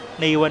niya,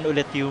 naiwan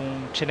ulit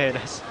yung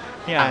tsinelas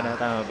ni Anna,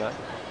 tama ba?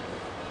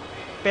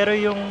 Pero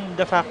yung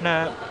the fact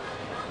na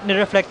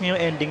nireflect niya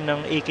yung ending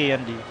ng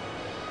AKND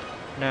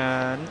na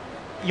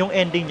yung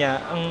ending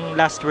niya, ang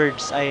last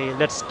words ay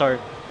let's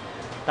start.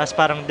 Tapos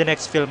parang the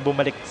next film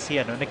bumalik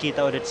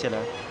nakita ulit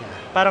sila.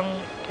 Parang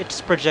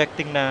it's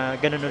projecting na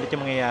ganun ulit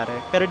yung mangyayari.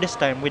 Pero this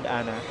time with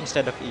Anna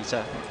instead of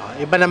Isa.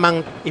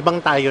 Ibang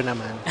tayo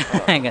naman.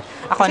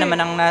 Ako kasi,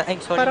 naman ang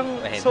sorry.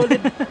 Parang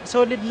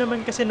solid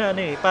naman kasi na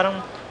parang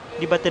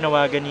di ba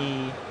tinawagan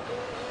ni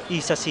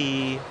Isa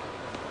si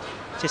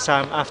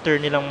Sam after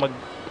nung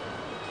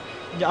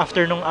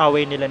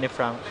away nila ni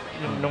Frank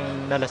nung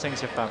nalasang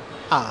si Frank.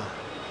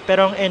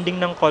 Pero ang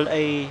ending ng call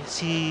ay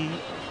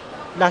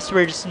last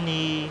words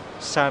ni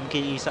Sam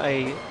kay Isa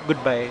ay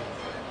goodbye.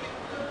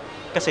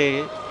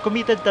 Kasi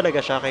committed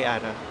talaga siya kay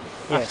Anna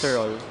after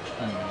all.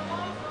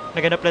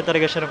 naganap lang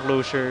talaga siya ng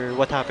closure,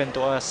 what happened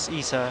to us,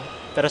 Isa,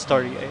 pero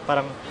story, ay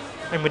parang,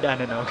 I'm with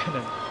Anna now,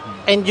 ganun.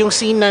 And yung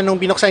scene na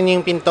nung binuksan niya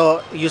yung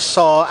pinto, you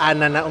saw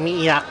Anna na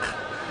umiiyak.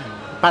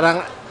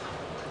 Parang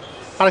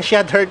she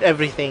had heard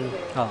everything.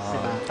 Oo.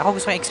 Ako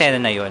gusto ko yung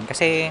eksena na yun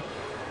kasi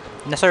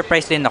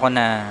na-surprise din ako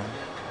na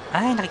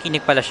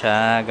nakikinig pala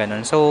siya,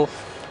 ganun. So,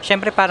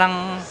 syempre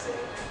parang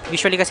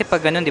usually kasi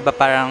pag ganun, 'di ba,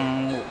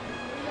 parang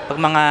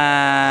pag mga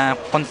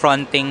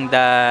confronting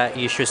the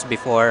issues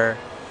before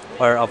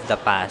or of the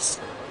past,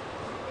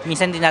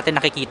 minsan din natin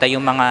nakikita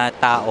yung mga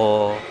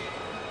tao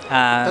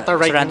That are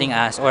right surrounding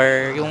us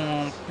or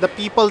yung the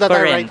people that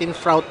are right in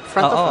front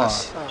of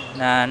us.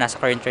 Na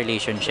nasa current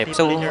relationship.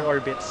 People in your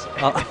orbits.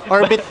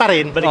 Orbit pa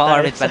rin.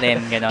 Orbit pa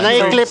din, gano'n.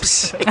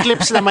 Na-eclipse.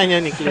 Eclipse naman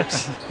yun,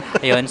 eclipse.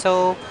 Ayun,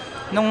 so,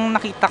 nung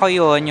nakita ko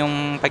yun,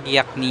 yung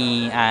pag-iyak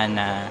ni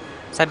Anna,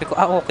 sabi ko,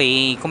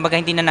 okay. Kumbaga,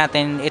 hindi na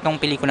natin,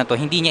 itong pelikula na to,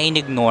 hindi niya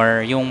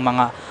in-ignore yung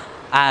mga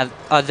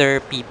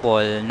other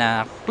people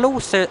na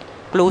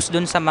close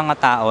dun sa mga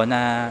tao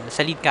na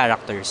sa lead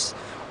characters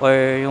or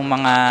yung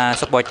mga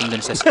supporting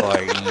dun sa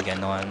story,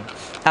 gano'n.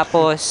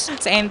 Tapos,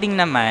 sa ending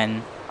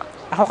naman,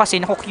 ako kasi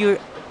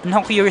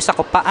naku-curious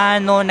ako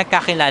paano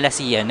nagkakilala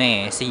si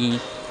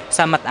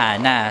Sam at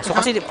Anna. So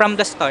kasi from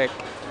the start,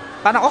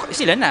 parang okay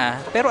sila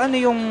na. Pero ano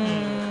yung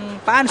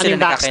paano sila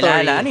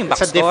nagkakilala? Ano yung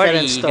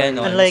backstory?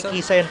 Ganon. Unlike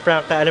Isa and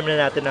Frank, alam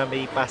na natin na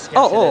may past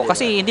Oo,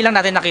 kasi hindi lang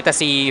natin nakita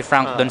si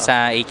Frank doon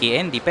sa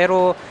AKND.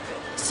 Pero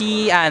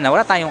si Anna,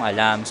 wala tayong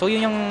alam. So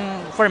yun yung,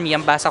 for me,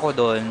 ang basa ko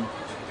doon,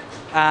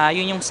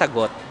 yun yung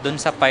sagot doon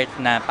sa part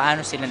na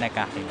paano sila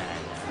nagkakilala.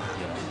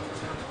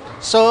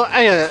 So,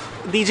 ayun,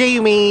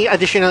 DJ, may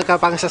additional ka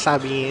pang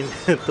sasabihin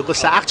tungkol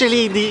sa,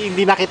 actually,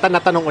 hindi na kita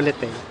natanong ulit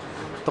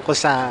tungkol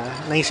sa,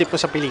 naisip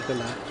ko sa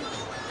pelikula.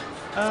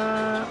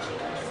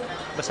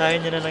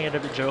 Basahin nyo na lang yung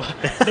review.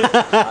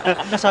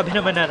 Nasabi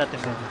naman na natin.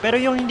 Pero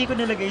yung hindi ko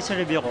nilagay sa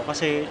review ko,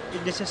 kasi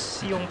this is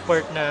yung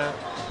part na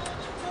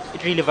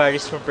it really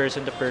varies from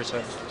person to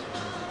person.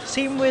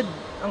 Same with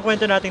ang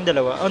kwento nating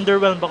dalawa.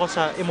 Underwhelmed ako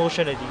sa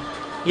emotionally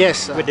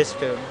with this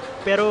film.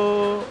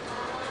 Pero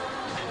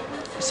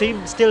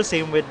still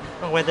same with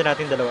ang kwento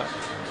nating dalawa.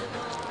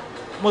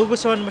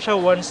 Magugustuhan mo siya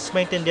once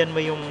maintindihan mo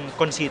yung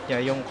conceit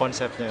niya, yung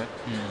concept niya.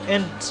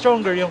 And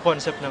stronger yung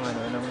concept ng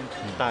ng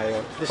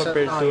tayo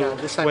compared to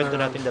kwento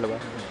nating dalawa.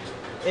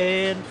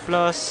 And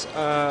plus,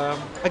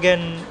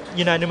 again,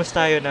 unanimous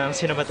tayo na ang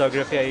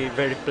cinematography ay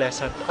very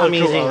pleasant all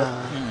amazing.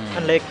 Throughout.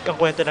 Unlike ang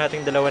kwento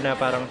nating dalawa na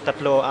parang 3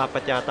 o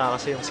 4 yata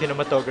kasi yung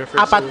cinematographers.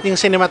 4 yung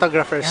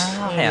cinematographers.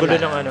 Gulo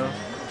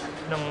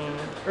ng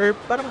or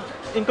parang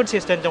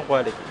inconsistent yung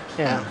quality.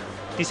 Yeah.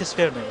 This is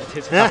film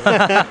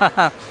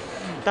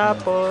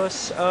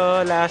Tapos,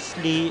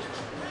 lastly,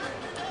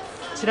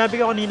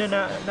 sinabi ko kanina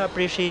na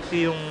na-appreciate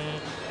ko yung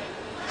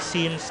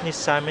scenes ni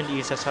Sam and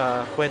Isa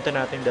sa kwento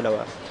nating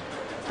dalawa.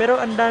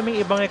 Pero ang daming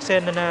ibang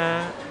eksena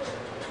na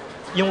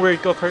yung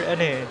word ko for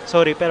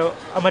sorry, pero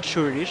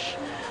amateurish.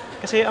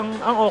 Kasi ang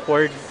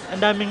awkward,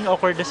 ang daming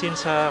awkward na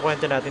scenes sa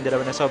kwento nating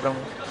dalawa na sobrang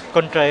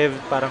contrived,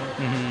 parang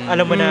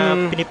alam mo na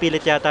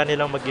pinipilit yata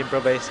nilang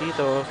mag-improvise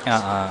dito.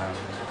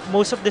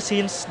 Most of the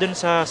scenes dun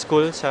sa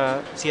school,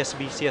 sa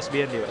CSB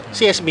yan, di ba?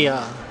 CSB,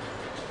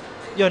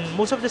 Yun,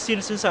 most of the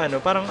scenes dun sa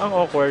parang ang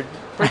awkward.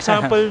 For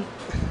example,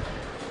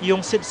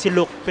 yung si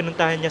Luke,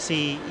 pinuntahan niya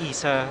si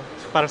Isa,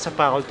 parang sa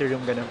faculty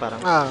room, ganun,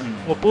 parang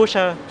umupo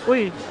siya,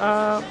 uy,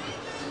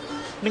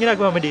 anong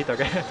ginagawa mo dito?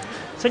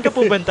 Saan ka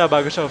pubanta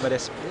bago siya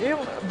umalis? Yung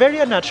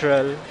very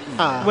unnatural.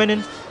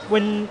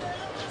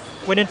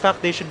 When in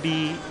fact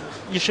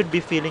you should be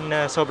feeling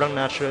na sobrang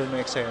natural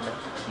ng eksena.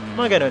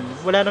 Mga ganun.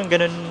 Wala nang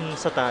ganun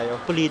sa tayo.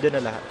 Pulido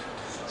na lahat.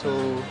 So,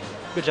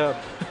 good job.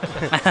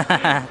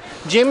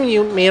 Jim,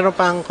 mayroon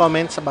pang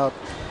comments about?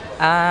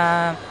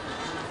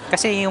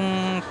 Kasi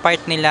yung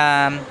part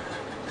nila,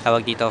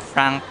 tawag dito,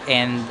 Frank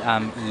and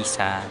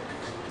Isa,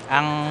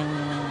 ang,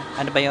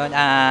 ano ba yun?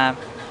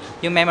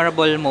 Yung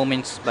memorable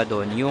moments ba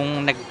doon,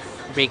 yung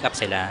nag-break up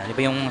sila. Di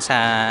ba yung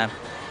sa,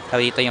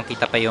 tawag dito, yung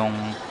kita pa yung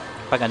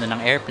pag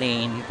ng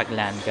airplane, pag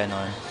land,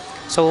 gano'n.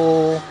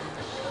 So,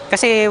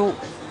 kasi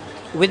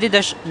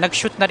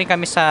nag-shoot na rin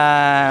kami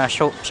sa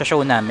show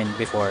namin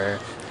before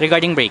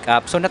regarding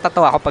breakup. So,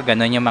 natatawa ako pag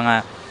gano'n yung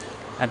mga,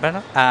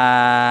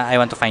 I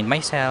want to find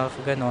myself,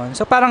 gano'n.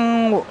 So,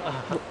 parang,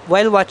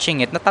 while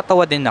watching it,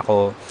 natatawa din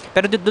ako.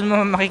 Pero doon mo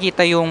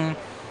makikita yung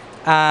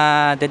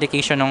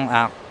dedication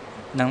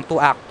ng 2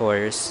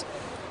 actors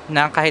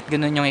na kahit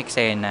gano'n yung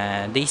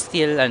eksena, they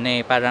still,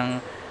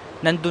 parang,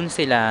 nandun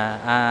sila,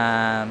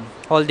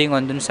 holding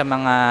on dun sa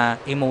mga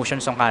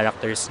emotions ng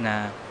characters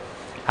na,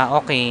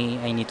 okay,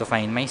 I need to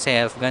find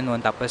myself,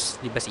 ganun. Tapos,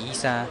 di ba si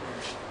Isa,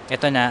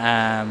 ito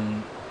na,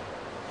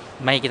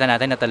 makikita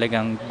natin na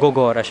talagang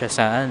gogora siya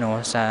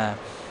sa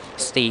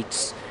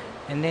States.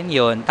 And then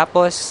yun.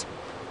 Tapos,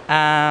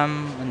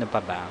 ano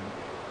pa ba?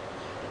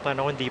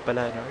 Paano kung di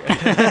pala, no?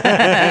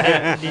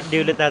 Di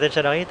ulit natin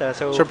siya nakita.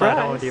 So, surprise.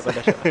 Paano kung di pala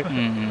siya?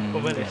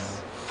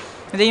 Umalis.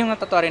 Hindi, yung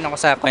natatawa rin ako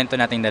sa kwento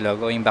nating dalawa,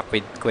 going back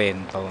with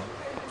kwento.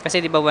 Kasi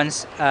di ba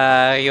once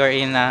you're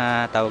in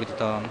tawag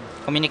dito,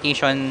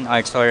 communication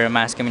arts or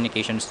mass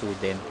communication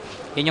student,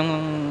 yun yung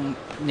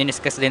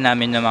diniscuss din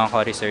namin ng mga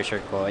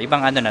co-researcher ko.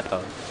 Ibang ano na to.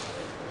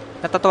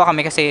 Natatawa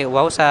kami kasi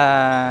wow sa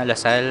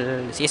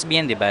Lasal, CSB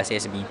yan, di ba?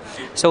 CSB.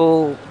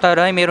 So,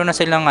 taray, meron na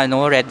silang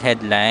red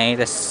headlight,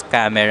 tas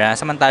camera.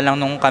 Samantalang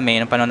nung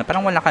panahon na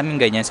parang wala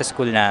kaming ganyan sa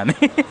school namin.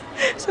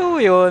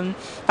 So, yun.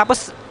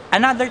 Tapos,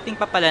 another thing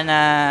pa pala na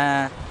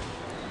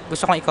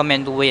gusto kong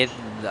i-comment with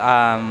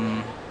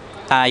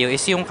tayo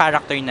is yung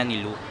character na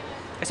ni Luke.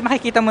 Kasi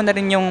makikita mo na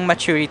rin yung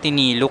maturity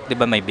ni Luke, di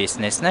ba? May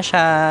business na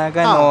siya,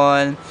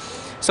 ganon.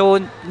 So,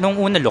 nung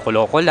una,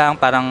 loko-loko lang.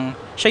 Parang,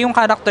 siya yung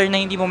character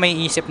na hindi mo may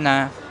isip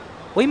na,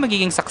 uy,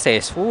 magiging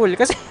successful.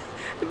 Kasi,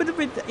 di ba,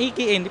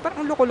 AKN,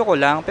 parang loko-loko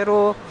lang.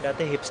 Pero,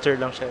 Dati hipster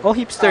lang siya.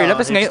 hipster lang.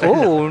 Tapos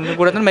ngayon,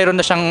 nagulat na mayroon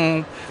na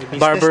siyang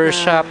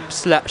barbershop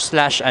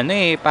slash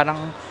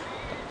parang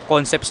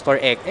concept store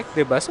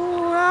di ba? So,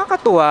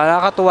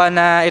 nakakatuwa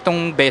na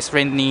itong best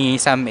friend ni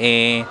Sam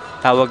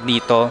tawag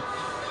dito,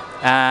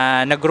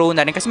 nag-grow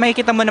na rin. Kasi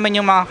makikita mo naman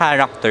yung mga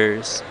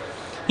characters,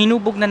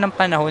 hinubog na ng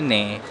panahon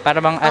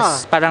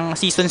parang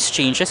seasons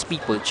change as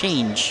people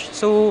change.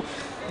 So,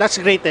 that's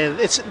great.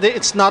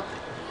 It's not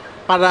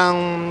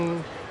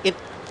parang it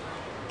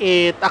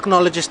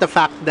acknowledges the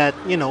fact that,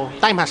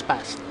 time has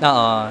passed.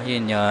 Oo,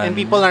 yun. And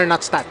people are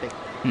not static.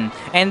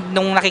 And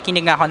nung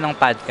nakikinig ako ng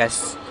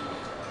podcast,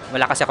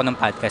 wala kasi ako ng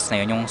podcast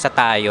na yun, yung sa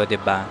tayo, 'di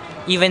ba?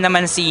 Even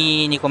naman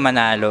si Nico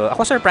Manalo,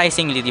 ako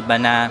surprisingly, 'di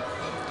ba, na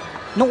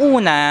nung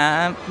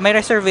una, may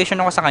reservation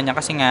ako sa kanya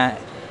kasi nga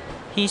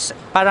he's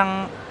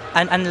parang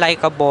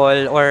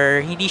unlikable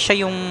or hindi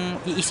siya yung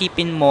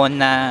iisipin mo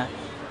na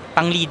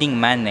pang leading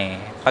man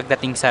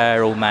pagdating sa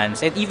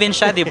romance. And even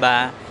siya, 'di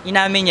ba?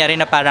 Inamin niya rin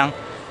na parang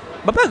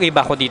babagay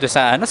ba ako dito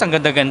sa sa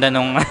ganda-ganda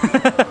nung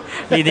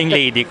leading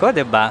lady ko,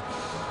 'di ba?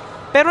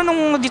 Pero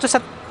nung dito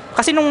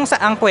kasi nung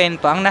ang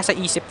kwento, ang nasa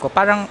isip ko,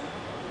 parang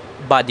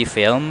body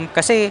film.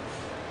 Kasi,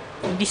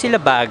 hindi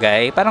sila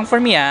bagay. Parang for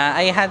me,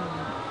 I had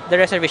the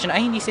reservation,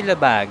 hindi sila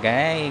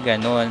bagay.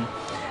 Ganon.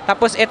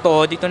 Tapos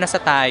dito na sa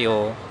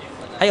tayo,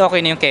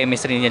 okay na yung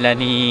chemistry nila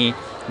ni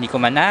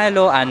Nico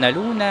Manalo, Ana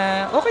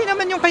Luna. Okay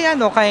naman yung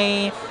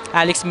kay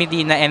Alex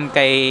Medina and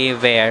kay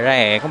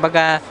Vera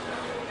Kumbaga,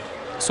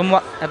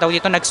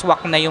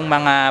 nag-swak na yung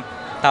mga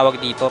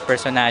tawag dito,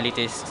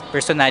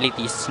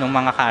 personalities ng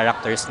mga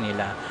characters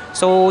nila.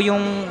 So,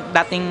 yung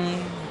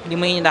dating hindi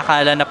mo yung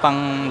nakala na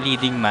pang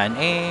leading man,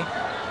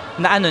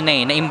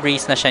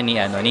 na-embrace na siya ni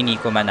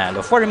Nico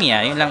Manalo. For me,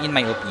 yun lang in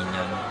my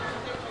opinion.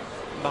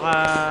 Baka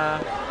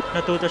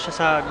natuto siya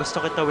sa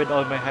gusto kita with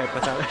all my heart.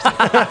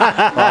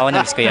 Wow,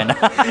 nabis ko yan.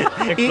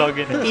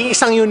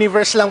 Isang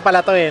universe lang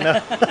pala to no?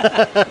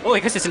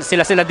 Uy, kasi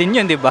sila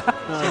din yun, di ba?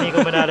 Si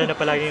Nico Manalo na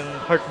palagi yung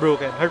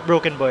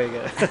heartbroken boy.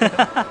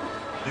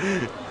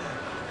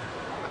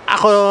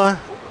 Ako,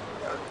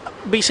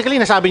 basically,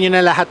 nasabi niyo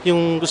na lahat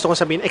yung gusto kong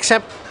sabihin.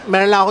 Except,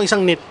 meron lang akong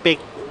isang nitpick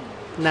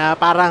na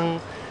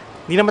parang,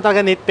 hindi naman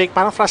talaga nitpick,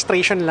 parang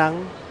frustration lang.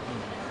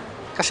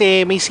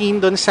 Kasi may scene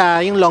doon sa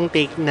yung long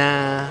take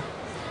na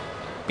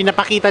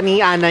pinapakita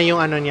ni Ana yung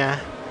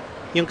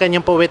yung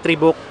kanyang poetry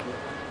book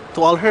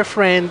to all her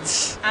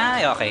friends.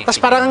 Okay. Tapos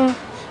parang,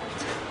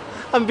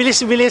 ang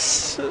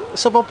bilis-bilis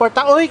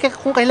sumuporta. Uy,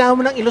 kung kailangan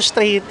mo ng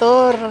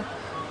illustrator,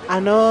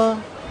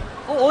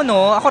 Oo,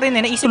 no. Ako rin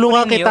naisip ko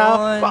tulungan rin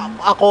kita. yun.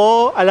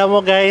 Ako, alam mo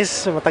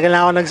guys, matagal na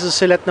ako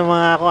nagsusulat ng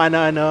mga kung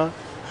ano-ano.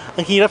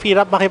 Ang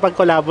hirap-hirap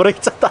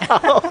makipag-collaborate sa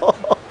tao.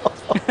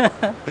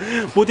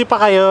 Buti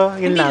pa kayo,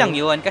 yun Hindi lang. lang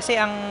yun. Kasi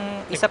ang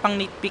isa pang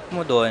nitpick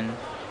mo doon,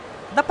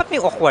 dapat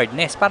may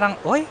awkwardness. Parang,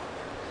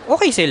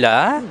 okay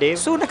sila? Hindi.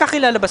 So,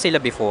 nakakilala ba sila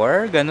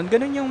before? Ganon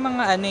yung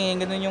mga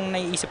ganon yung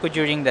naiisip ko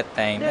during that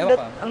time.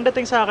 Ang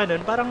dating sa akin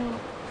nun, parang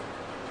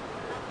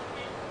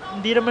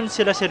hindi naman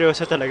sila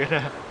seryoso talaga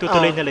na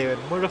tutuloy nila yun.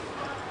 More of,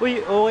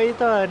 uy, okay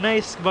ito,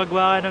 nice,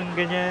 gumagawa ka ng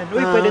ganyan. Uy,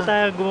 pwede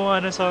tayong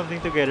gumawa ng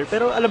something together.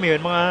 Pero alam mo yun,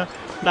 mga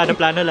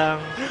plano-plano lang.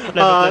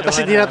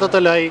 Kasi di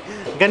natutuloy.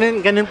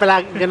 Ganun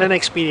pala, ganun na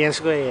experience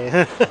ko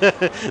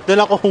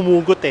Doon ako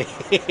humugot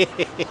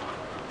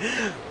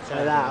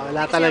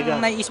Wala talaga. Kasi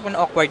ang naisip mo na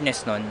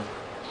awkwardness nun,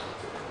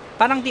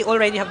 parang they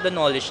already have the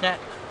knowledge na,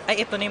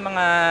 ito na yung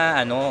mga,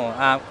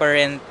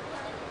 current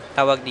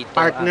tawag dito,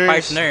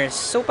 partners.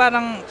 So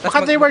parang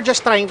baka they were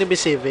just trying to be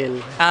civil.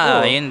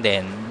 Yun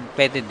din.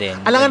 Pwede din.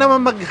 Alam nga naman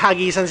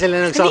maghagisan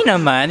sila ng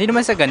Hindi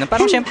naman sa ganun.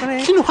 Parang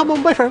syempre, kinuha mo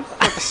ba?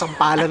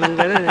 Sampalan ng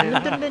ganun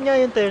Nandun din nga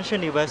yung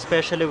tension, diba?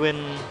 Especially when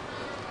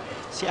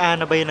si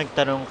Ana ba yung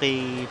nagtanong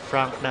kay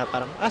Frank na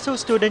parang, so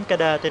student ka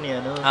dati ni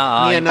yun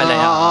pala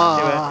yan.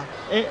 Diba?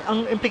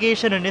 Ang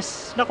implication nun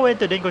is,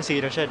 nakuwento din kung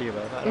sino siya, diba?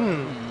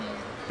 Parang,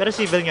 pero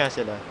civil nga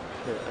sila.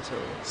 Diba? So,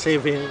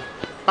 civil.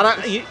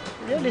 Parang,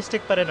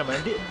 realistic pa rin naman.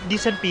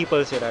 Decent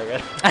people sila.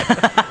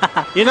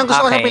 Yun ang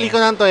gusto ko sa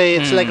pelikulan to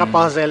It's like a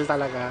puzzle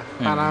talaga.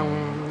 Parang,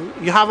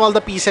 you have all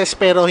the pieces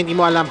pero hindi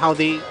mo alam how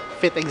they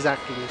fit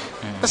exactly.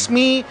 Tapos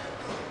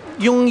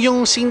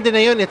yung scene din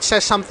na yun, it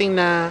says something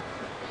na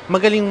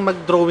magaling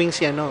mag-drawing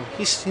si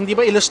He's, hindi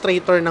ba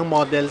illustrator ng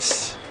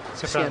models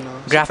Si si Frank. ano,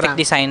 si Graphic Frank.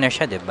 designer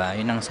siya, di ba?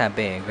 Yun ang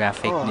sabi,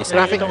 graphic Oo, designer.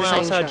 graphic Ito nga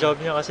design sa siya. job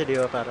niya kasi, di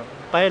ba, parang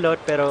pilot,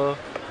 pero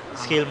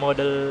skill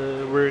model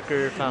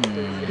worker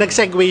factor.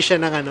 Nag-segue siya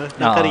ng ano,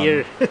 ng Oo.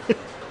 career.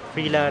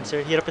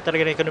 Freelancer. Hirap na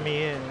talaga ng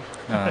ekonomiya.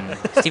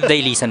 Steve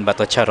Dailisan ba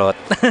to? Charot.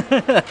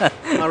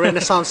 A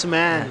Renaissance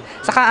man.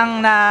 Saka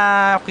ang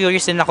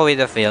na-curious din ako with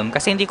the film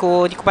kasi hindi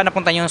ko pa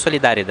napunta yung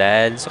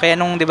Solidaridad. So kaya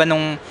nung, di ba,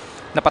 nung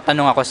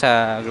napatanong ako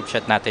sa group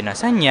chat natin na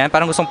saan yan,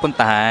 parang gustong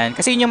puntahan.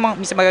 Kasi yun yung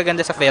minsan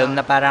magaganda sa film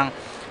na parang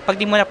pag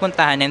di mo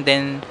napuntahan and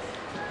then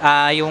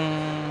yung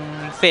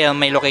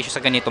film may location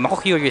sa ganito,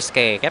 mako-curious ka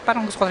eh. Kaya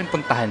parang gusto ko rin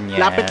puntahan yan.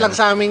 Lapit lang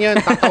sa amin yun.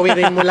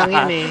 Tatawirin mo lang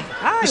yun eh.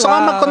 Ay, Gusto ko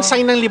wow.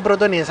 mag-consign ng libro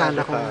doon eh.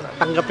 Sana kung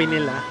tanggapin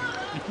nila.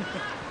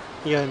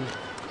 Yun.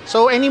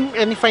 So, any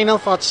final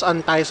thoughts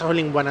on tayo sa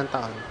huling buwan ng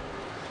taon?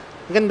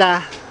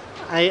 Ganda.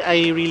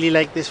 I really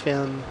like this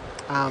film.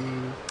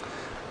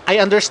 I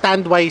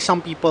understand why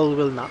some people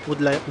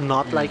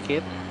not like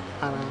it.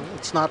 Parang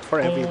it's not for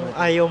Kung everyone.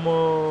 ayaw mo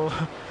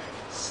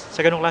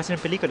sa ganung klase ng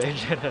pelikula, in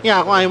general.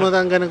 Yeah, kung ayaw mo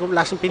ng ganang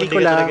lasang Kung di ka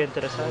pelikula, talaga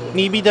interesado.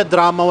 maybe the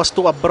drama was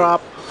too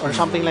abrupt or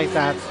something like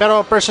that.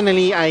 Pero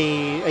personally,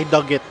 I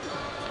dug it.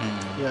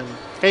 Yun.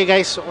 Okay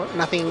guys,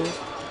 nothing.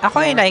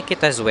 Ako I like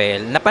it as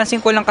well.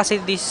 Napansin ko lang kasi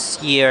this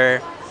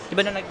year, di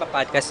ba nung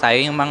nagpa-podcast tayo,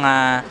 yung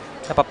mga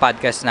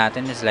napapa-podcast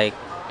natin is like,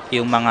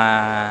 yung mga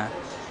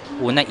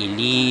una,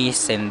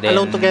 Elise, and then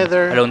Alone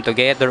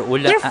Together.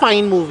 Ula. They're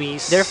fine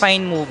movies. They're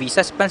fine movies.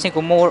 Tapos pansin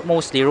ko,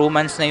 mostly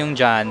romance na yung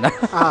genre.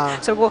 Ah.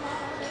 So ko,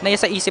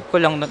 nasa isip ko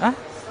lang nun,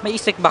 may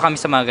isip ba kami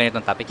sa mga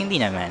ganitong topic?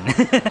 Hindi naman.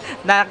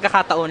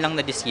 Nakakataon lang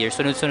na this year,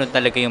 sunod-sunod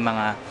talaga yung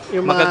mga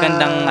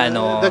magagandang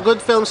The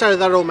good films are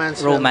the romance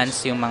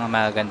romance, yung mga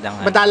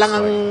magagandang films. Madalang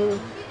ang...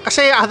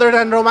 Kasi other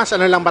than romance,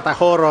 ano lang ba tayo?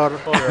 Horror.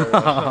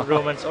 Horror.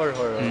 Romance or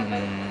horror.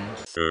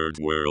 Third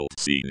World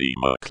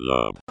Cinema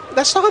Club.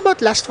 Let's talk about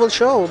Lastful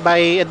Show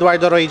by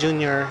Eduardo Roy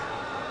Jr.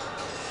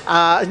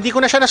 Hindi ko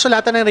na siya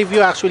nasulatan ng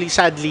review actually,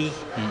 sadly.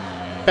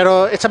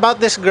 Pero it's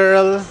about this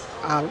girl,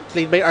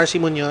 played by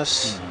R.C.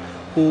 Munoz,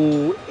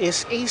 who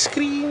is she's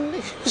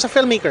a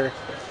filmmaker.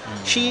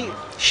 Siya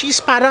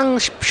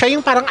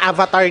yung parang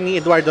avatar ni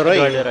Eduardo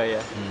Roy. Eduardo Roy,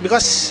 yeah.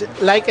 Because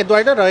like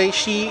Eduardo Roy,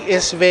 she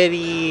is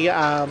very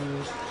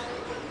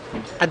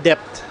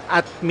adept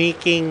at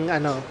making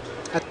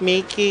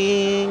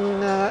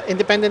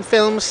independent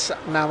films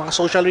na mga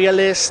social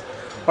realist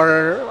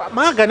or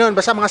mga ganun,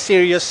 basta mga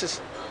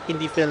serious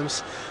indie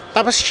films.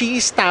 Tapos she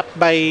is tapped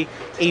by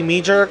a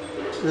major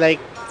like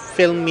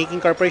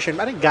filmmaking corporation.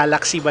 Ano,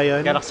 Galaxy ba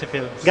yun? Galaxy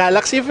Films.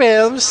 Galaxy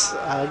Films.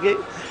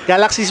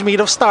 Galaxy's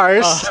made of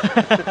stars.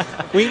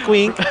 Wink,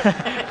 wink.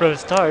 From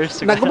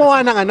stars. Na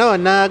gumawa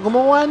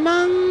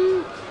ng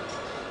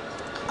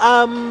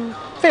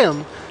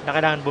film Na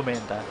kailangan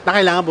bumenta. na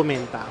kailangan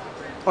bumenta.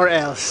 Or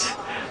else.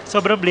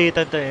 Sobrang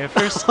blatant to eh.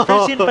 First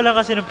scene pa lang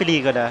kasi ng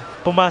pelikula,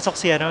 pumasok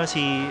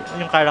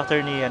yung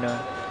character ni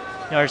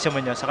R.C.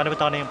 Munoz. Saka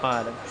nabutan ko na yung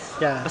pangalan.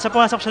 Yeah. Basta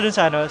pumasok siya dun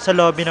sa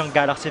lobby ng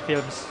Galaxy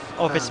Films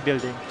office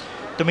building.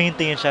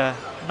 Tumingin-tingin siya.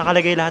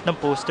 Nakalagay lahat ng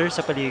posters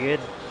sa paligid.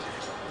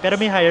 Pero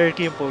may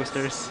hierarchy yung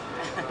posters.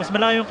 Mas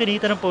malaki yung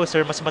kinita ng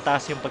poster, mas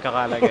mataas yung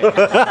pagkakalagay.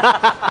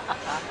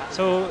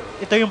 So,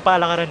 ito yung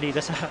palakaran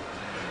dito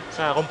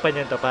sa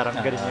kumpanya to. Parang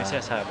ganun yung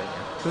sinasabi niya.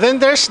 Then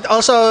there's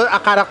also a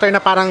character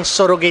na parang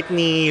surrogate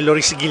ni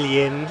Loris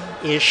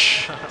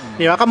Guillen-ish.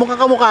 Di ba?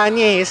 Kamukha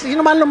niya eh.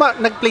 Sino man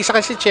nag-play sa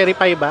kasi si Cherry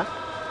Pie ba?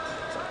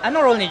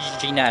 Anong role ni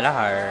Gina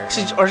Alahar?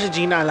 Si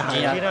Gina Alahar.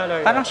 Gina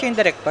Alahar. Parang siya yung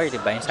director, di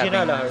ba? Yung sabi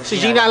Gina niya. Alahar. Si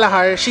Gina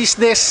Alahar, she's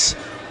this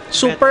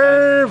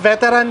super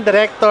veteran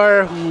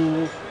director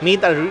who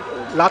made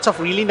lots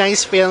of really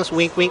nice films,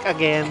 wink wink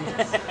again.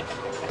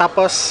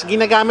 Tapos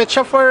ginagamit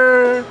siya for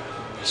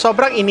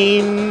sobrang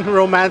inane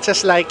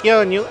romances like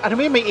yun. Yung, ano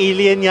ba yun, may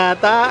alien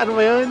yata? Ano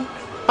ba yun?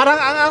 Parang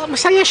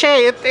masaya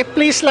siya. It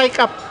plays like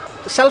a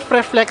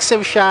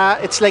self-reflexive siya.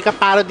 It's like a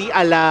parody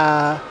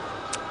ala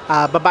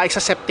babae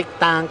sa septic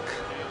tank.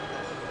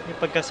 Yung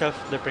pagka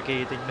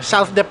self-deprecating.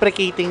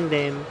 Self-deprecating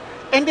din.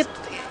 And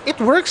it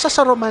works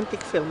as a romantic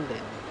film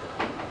din.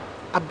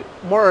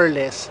 More or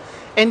less.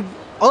 And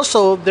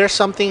also, there's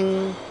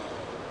something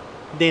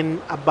din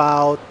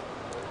about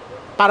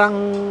parang,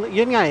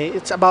 yun nga eh,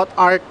 it's about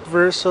art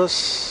versus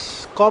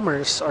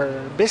commerce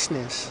or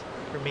business.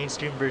 Or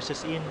mainstream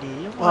versus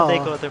indie. Yung Oo.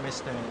 mga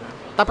dichotomist na yun.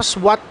 Tapos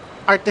what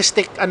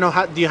artistic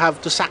do you have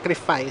to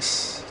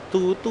sacrifice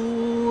to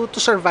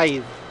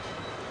survive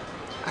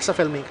as a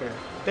filmmaker?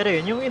 Pero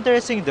yun, yung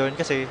interesting doon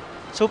kasi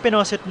so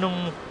pinosit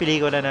nung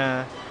pelikula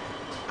na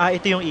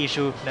ito yung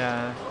issue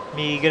na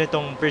may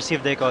ganitong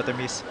perceived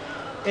dichotomies.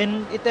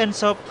 And it ends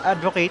up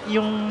advocate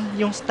yung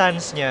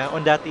stance niya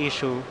on that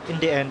issue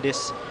in the end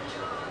is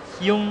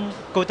yung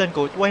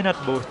quote-unquote, why not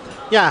both?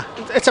 Yeah,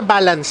 it's a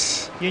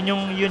balance. Yun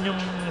yung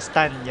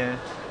stand niya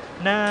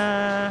na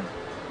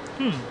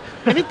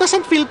And it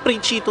doesn't feel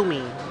preachy to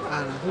me.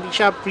 Hindi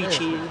siya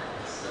preachy.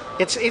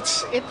 It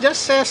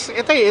just says,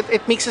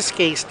 it makes its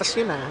case. Tas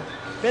yun na.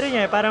 pero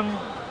niya parang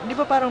Hindi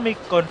ba parang may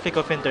conflict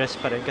of interest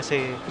pa rin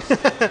kasi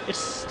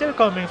it's still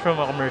coming from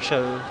a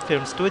commercial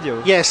film studio.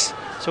 Yes.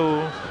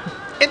 So,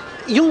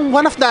 Yung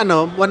one of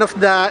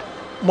the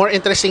more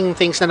interesting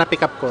things na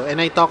na-pick up ko,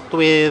 and I talked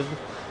with,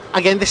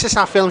 again, this is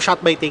a film shot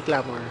by Take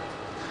Lamor.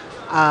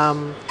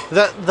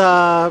 The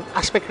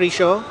aspect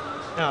ratio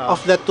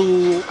of the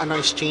two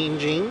is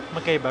changing.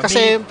 magkaiba.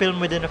 Kasi- May film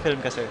within a film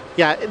kasi.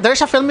 Yeah,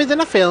 there's a film within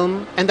a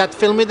film, and that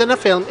film within a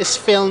film is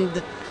filmed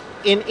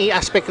in a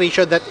aspect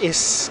ratio that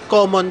is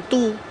common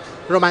to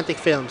romantic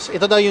films.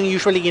 Ito daw yung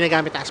usually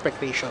ginagamit na aspect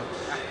ratio.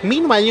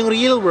 Meanwhile, yung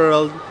real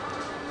world,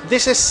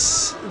 this is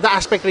the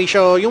aspect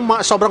ratio, yung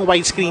sobrang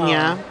widescreen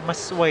niya.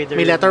 Mas wider.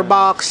 May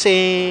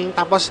letterboxing,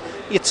 tapos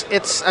it's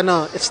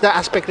the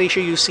aspect ratio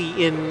you see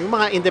in yung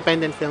mga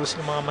independent films.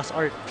 Yung mga mas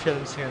art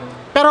films yun.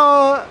 Pero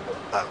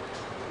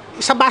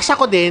sa basa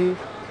ko din,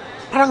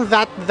 parang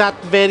that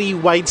very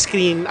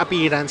widescreen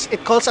appearance,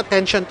 it calls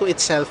attention to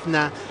itself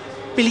na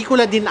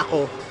pelikula din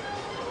ako.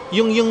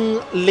 Yung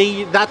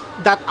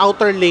that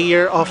outer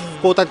layer of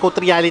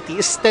quote-unquote reality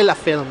is still a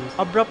film.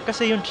 Abrupt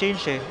kasi yung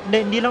change eh.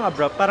 Hindi lang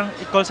abrupt, parang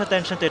it calls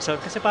attention to itself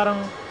kasi parang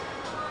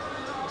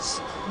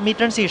may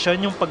transition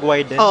yung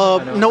pag-widen.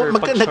 or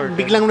pag-shorten.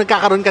 Biglang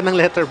nagkakaroon ka ng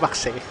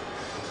letterbox eh.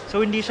 So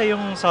hindi siya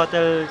yung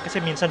subtle,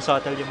 kasi minsan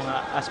subtle yung mga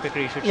aspect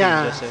ratio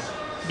Yeah. changes eh.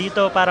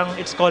 Dito parang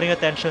it's calling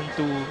attention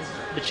to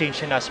the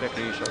change in aspect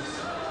ratio.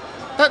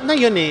 Na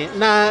yun eh,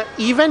 na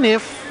even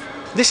if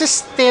this is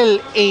still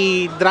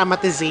a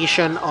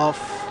dramatization of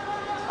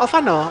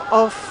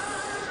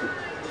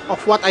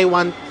what I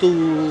want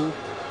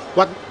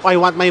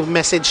my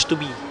message to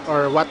be,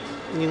 or what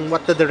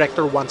the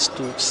director wants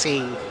to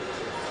say,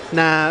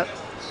 na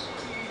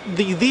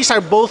these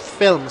are both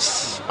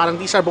films, parang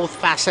these are both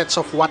facets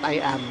of what I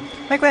am.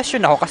 May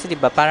question ako kasi 'di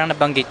ba parang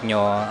nabanggit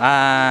nyo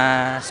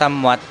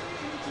somewhat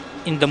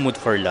in the mood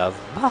for love.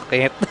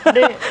 Bakit?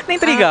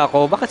 Naintriga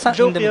ako. Bakit sa in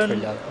Joke the mood yun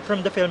for love? from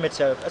the film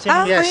itself. As in,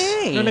 Yes.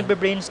 Okay. nung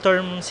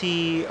nagbe-brainstorm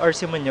si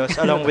RC Munoz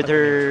along with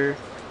her,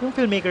 yung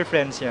filmmaker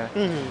friends niya.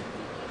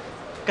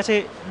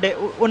 Kasi,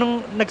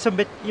 unang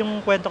nagsubmit, yung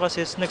kwento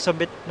kasi is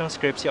nagsubmit ng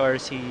script si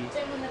RC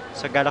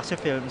sa Galaxy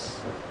Films.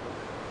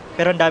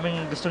 Pero ang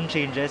daming gustong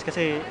changes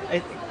kasi,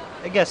 I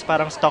guess,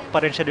 parang stock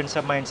pa rin siya dun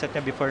sa mindset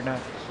niya before na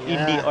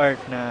indie art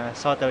na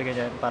subtle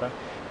ganyan. Parang,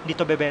 hindi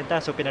to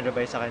bebenta, so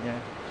pinarevise sa kanya.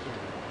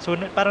 So,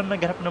 parang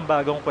naghanap ng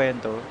bagong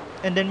kwento.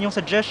 And then, yung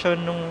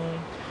suggestion nung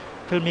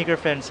filmmaker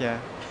friends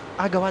niya,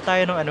 gawa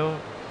tayo ng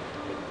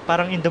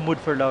parang in the mood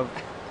for love.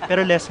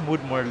 Pero less mood,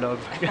 more love.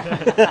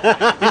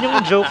 Yun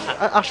yung joke,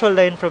 actual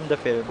line from the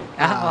film.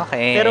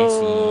 Okay. Pero, I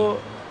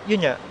see. yun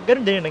nga,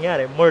 ganun din yung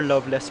nangyari. More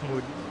love, less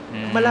mood.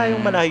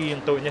 Malayong-malayo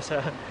yung tone niya sa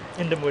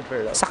in the mood for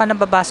love. Saka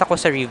nababasa ko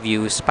sa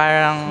reviews,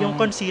 parang Yung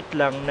conceit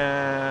lang na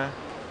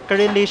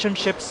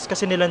ka-relationships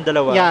kasi nilang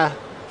dalawa. Yeah,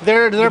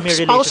 their May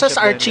spouses relationship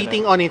are din nila.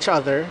 cheating on each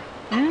other.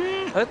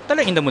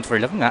 talagang in the mood for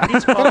love nga.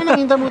 Pero nang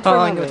in the mood for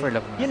Oo, love. in the mood for eh.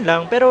 love nga. Yun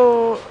lang, pero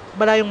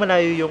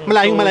malayong-malayo yung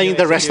Malayong-malayo tone,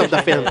 the rest of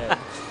the film.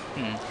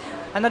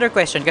 Another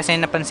question, kasi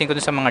napansin ko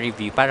dun sa mga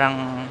review,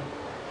 parang,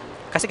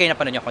 kasi kayo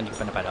napanood niyo ako, hindi ko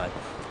pa napanood.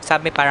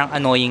 Sabi parang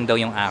annoying daw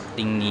yung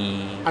acting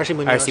ni RC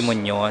Munoz. RC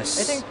Munoz.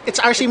 I think It's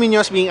RC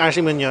Munoz being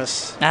RC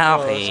Munoz.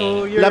 okay.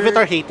 So, your, Love it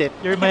or hate it.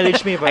 your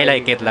mileage may I vary.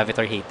 like it, love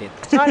it or hate it.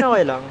 Sa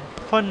okay lang.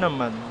 Fun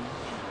naman.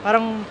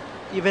 Parang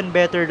even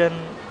better than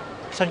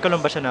saan ko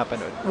lang ba siya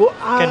napanood?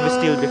 Can we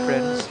still be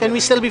friends? Can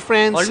we still be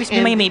friends? Always be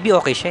And my maybe,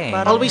 okay siya eh.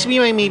 Parang- Always Be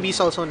My Maybe is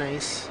also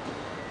nice.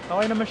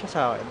 Okay naman siya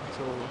sa akin.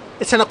 So,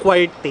 It's an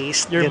acquired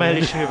taste. your ganun.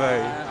 mileage may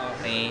vary.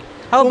 Okay.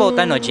 How about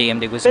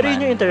JM De Guzman? Pero yun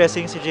yung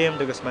interesting si JM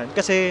De Guzman.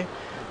 Kasi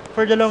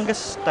for the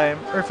longest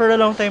time, or for a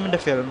long time in the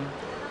film,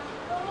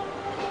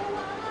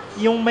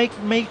 yung may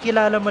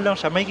kilala mo lang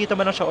siya, may kita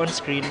mo lang siya on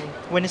screen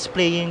when he's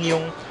playing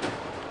yung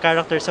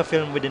character sa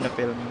film within a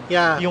film.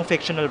 Yeah. Yung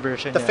fictional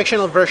version The niya.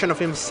 fictional version of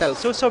himself.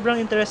 So, sobrang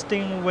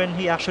interesting when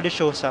he actually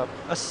shows up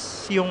as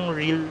yung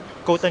real,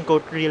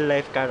 quote-unquote,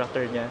 real-life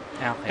character niya.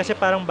 Okay. Kasi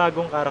parang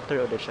bagong character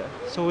ulit siya.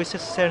 So, he's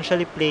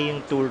essentially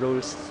playing two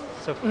roles.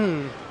 So,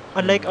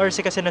 unlike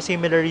RC kasi na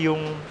similar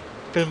yung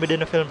film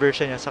within a film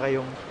version niya, saka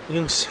yung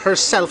Yung her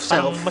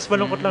parang self. mas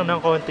malungkot lang ng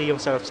konti yung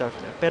self-self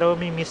niya. Pero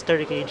may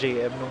mystery kay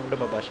JM nung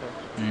lumabas siya.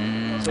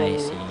 So, I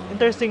see.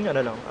 interesting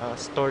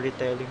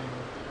storytelling,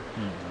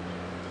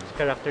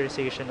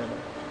 characterization,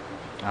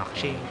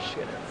 Okay. change.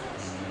 Ganun.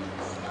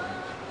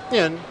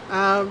 Yun.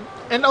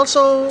 And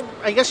also,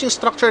 I guess yung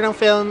structure ng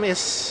film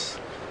is,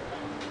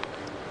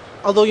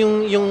 although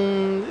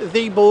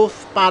they're both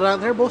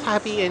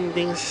happy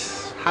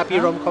endings, happy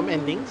rom-com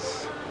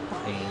endings,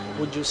 Okay.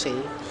 would you say?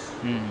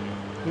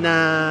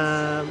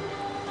 Na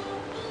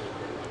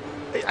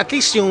at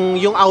least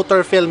yung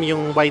outer film,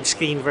 yung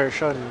widescreen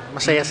version,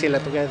 masaya sila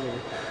together.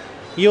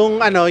 Yung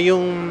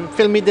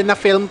film din na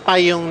film pa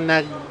yung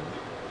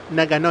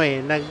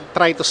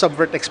nag-try to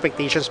subvert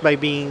expectations by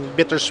being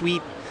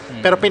bittersweet.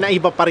 Pero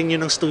pinaiba pa rin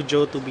yun ng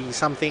studio to be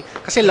something.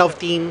 Kasi love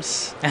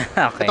teams.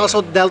 Okay. It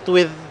also dealt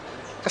with,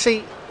 kasi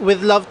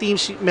with love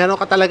teams, meron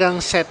ka talagang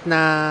set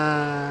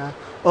na,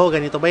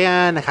 ganito ba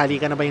yan? Naghali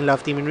ka na ba yung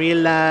love team in real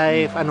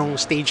life? Anong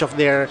stage of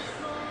their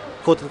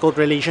quote-unquote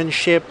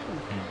relationship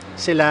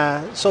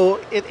sila. So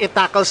it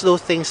tackles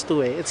those things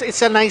too eh.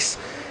 It's a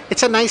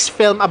nice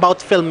film about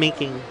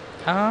filmmaking.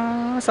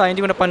 Sayang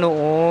hindi ko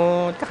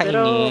napanood. Pero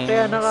Kakainis.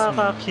 kaya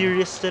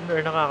nakaka-curious din or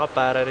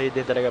nakaka-paranoid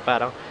din talaga.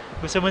 Parang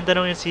gusto mo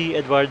tanongin si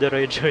Eduardo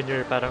Roy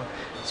Jr. Parang,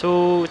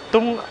 so,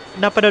 itong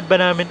napanood ba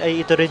namin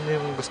ay ito rin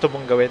yung gusto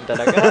mong gawin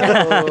talaga?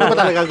 Ano ba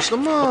talaga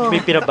gusto mo? May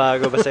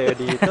pinabago ba sa'yo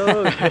dito?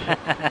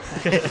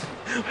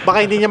 Baka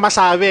hindi niya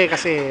masabi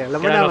kasi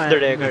alam mo Kailangan naman. off the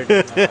record.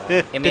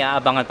 May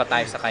aabangan pa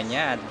tayo sa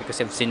kanya because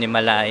of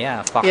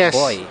Cinemalaya. Fuck Yes.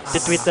 boy.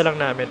 Si-tweet na lang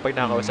namin pag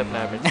nakausap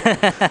namin.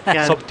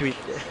 Yan. Sub-tweet.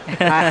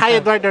 Hi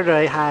Eduardo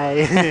Roy,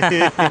 hi.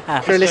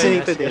 If you're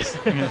listening to this.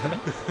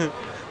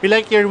 We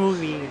like your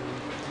movie.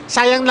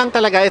 Sayang lang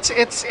talaga. It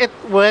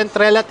went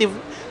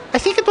I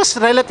think it was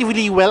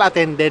relatively well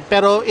attended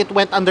pero it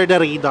went under the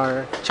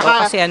radar.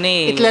 Tsaka Kasi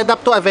it led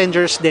up to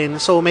Avengers din.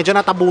 So medyo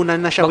natabunan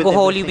na siya with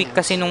Mag-Holy everything Week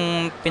kasi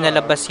nung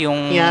pinalabas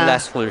yung Yeah.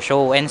 last full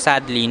show. And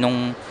sadly,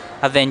 nung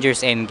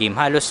Avengers Endgame,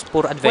 halos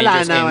puro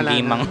Avengers Wala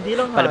Endgame na. ang Hindi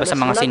lang palabas sa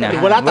mga halos, wala sinahan.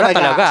 Wala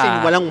talaga. As in,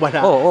 walang-wala.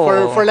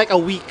 Oo. For like a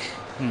week.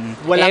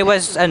 Wala. I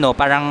was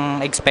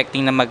parang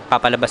expecting na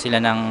magpapalabas sila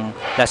ng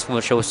last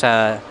full show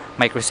sa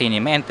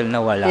Microcinema until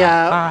na wala.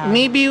 Yeah,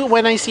 maybe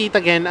when I see it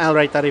again, I'll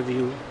write a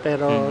review.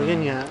 Pero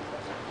yun nga,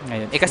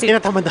 Ngayon. Kasi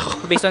tinatamad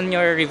ako. based on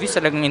your reviews,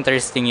 talagang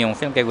interesting yung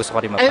film kaya gusto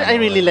ko rin mapanood. I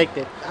really liked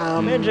it.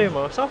 May-enjoy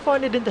mo. So,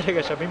 funny din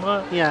talaga siya. May mga,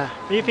 Yeah.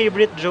 may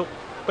favorite joke.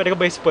 Pwede ka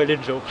ba i-spoil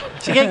yung joke?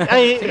 Sige,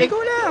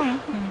 Ikaw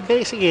lang.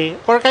 okay, sige.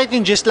 Or kahit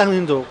yung gist lang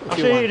yung joke. If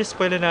you Actually, want.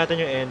 i-spoil na natin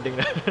yung ending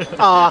na.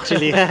 Oh,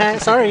 actually.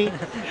 Sorry.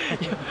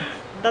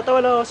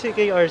 Tatawa lang ako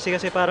kay RC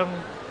kasi parang,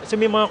 kasi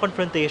may mga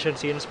confrontation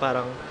scenes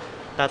parang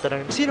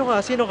tatanang, sino ka?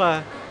 Sino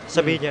ka?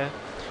 Sabi niya,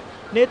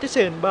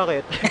 netizen,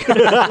 bakit?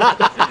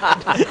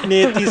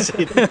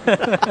 Netizen.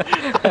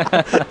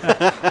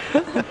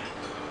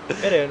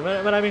 Pero yun,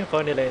 maraming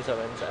funny lines sa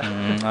bansa.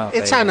 Okay.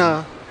 It's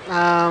ano,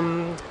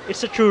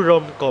 It's a true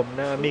rom-com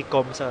na may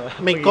com sa...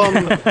 may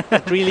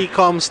it really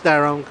calms the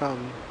rom-com.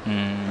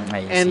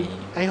 I And see.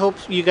 I hope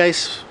you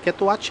guys get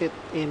to watch it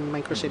in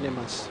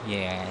microcinemas.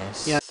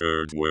 Yes. Yeah.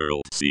 Third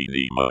World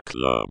Cinema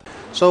Club.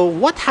 So,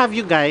 what have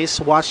you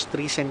guys watched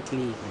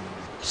recently?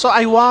 So,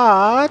 I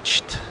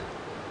watched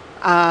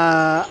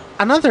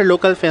another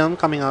local film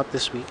coming out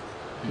this week,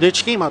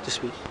 which came out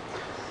this week.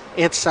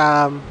 It's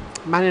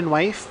Man and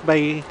Wife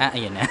by,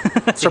 Ayun na.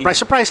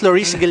 surprise,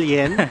 Laurice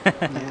Guillen. Yan.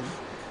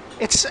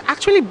 It's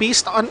actually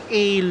based on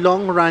a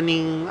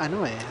long-running,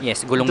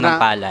 Yes, Gulong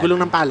ng Palad. Gulong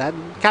ng Palad.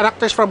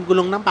 Characters from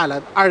Gulong ng Palad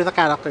are the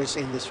characters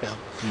in this film.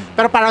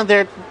 Pero parang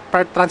they're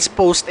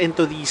transposed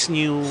into these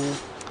new...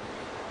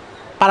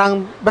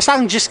 Parang, basta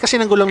ang gist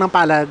kasi ng Gulong ng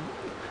Palad,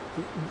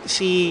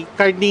 si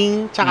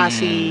Carding, tsaka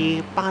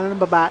si pangalan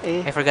ng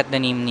babae. I forgot the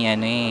name ni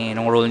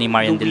nung role ni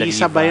Marian De La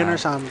Luisa Riva. ba yun or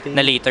something?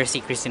 Na later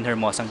si Christine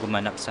Hermosa ang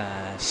gumanap sa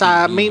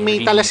May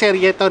TV.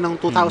 teleserye to ng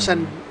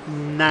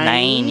 2009.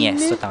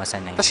 Yes,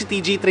 2009. Tapos si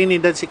TJ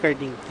Trinidad, si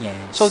Carding. Yes.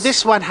 So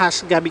this one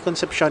has Gabby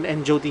Concepcion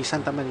and Jody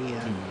Santa Maria.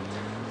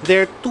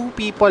 They're two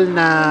people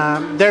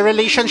na their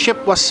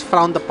relationship was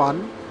frowned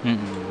upon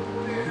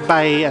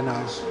by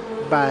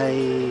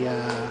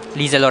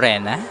Liza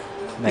Lorena.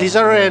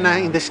 Liza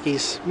Lorena in this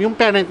case, yung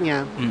parent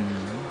niya.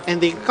 And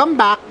they come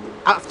back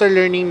after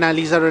learning na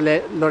Liza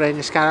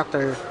Lorena's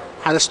character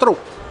had a stroke.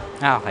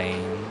 Okay.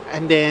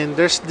 And then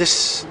there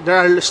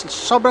are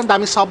sobrang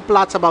daming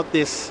subplots about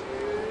this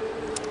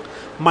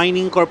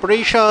mining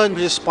corporation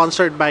which is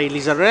sponsored by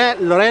Liza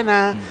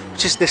Lorena,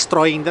 which is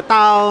destroying the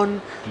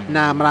town,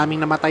 na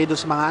maraming namatay doon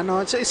sa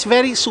mga it's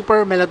very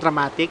super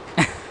melodramatic.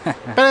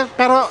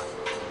 pero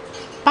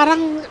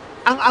parang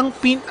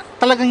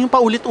talagang yung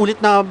paulit-ulit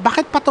na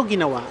bakit pa to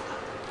ginawa?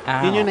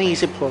 Yun yung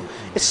naisip ko.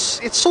 It's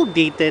so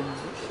dated.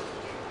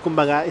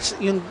 Kumbaga, it's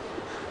yung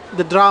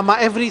the drama,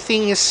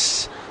 everything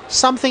is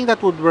something that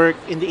would work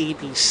in the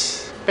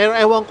 80s. Pero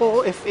ewan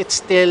ko if it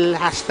still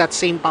has that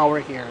same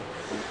power here.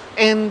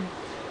 And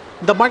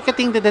the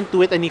marketing didn't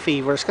do it any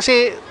favors.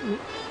 Kasi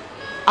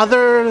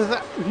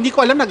hindi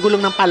ko alam na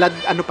Gulong ng Palad,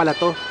 ano pala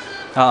to?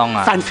 Oo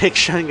nga.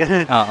 Fanfiction,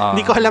 ganun. Oo.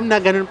 Hindi ko alam na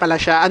ganun pala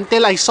siya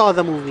until I saw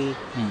the movie.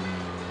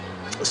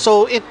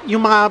 So,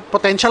 yung mga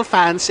potential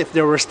fans, if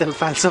there were still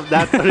fans of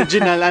that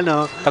original,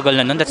 Tagal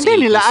na nun, that's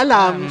hindi nila 80s.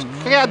 alam.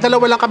 Kaya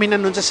dalawa lang kami na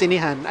nun sa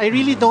sinihan. I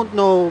really don't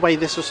know why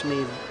this was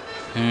made.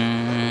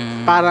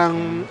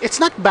 Parang,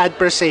 it's not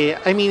bad per se.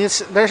 I mean,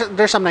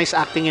 there's some nice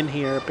acting in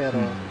here, pero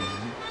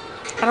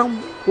parang,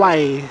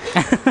 why?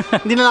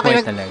 Hindi na lang kayo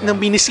Why talaga? ng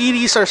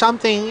miniseries or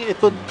something. It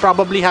would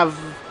probably have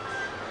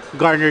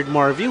garnered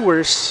more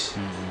viewers.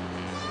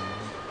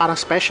 Parang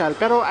special.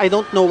 Pero I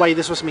don't know why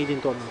this was made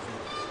into a movie.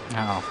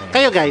 Okay.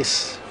 Kayo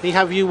guys,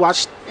 have you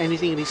watched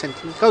anything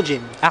recently? Ikaw,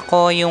 Jim?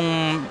 Ako yung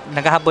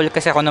naghahabol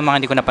kasi ako ng mga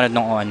hindi ko napanood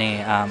nung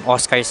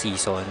Oscar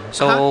season.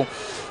 So,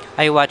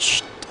 I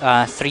watched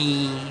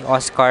 3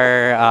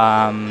 Oscar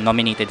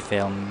nominated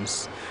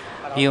films.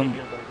 Yung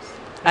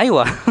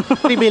Aywa.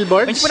 3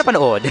 Billboards? Hindi ko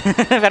napanood.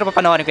 Pero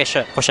papanoorin ko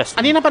siya.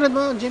 Ano yung napanood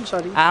mo, Jim?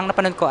 Sorry. Ang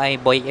napanood ko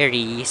ay Boy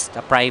Erased,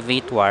 A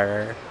Private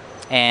War,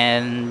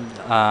 And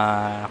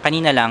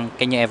kanina lang,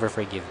 Can You Ever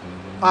Forgive Me?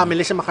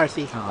 Melissa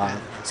McCarthy.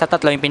 Sa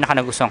tatlo, yung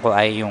pinaka-nagustuhan ko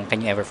ay yung Can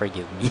You Ever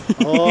Forgive Me?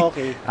 Oh,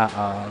 okay.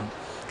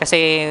 Kasi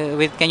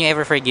with Can You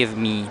Ever Forgive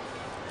Me,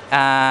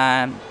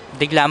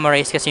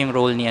 de-glamorize kasi yung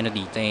role ni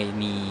dito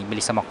ni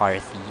Melissa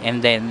McCarthy. And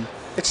then,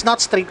 it's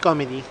not straight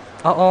comedy.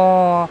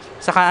 Oo.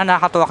 Saka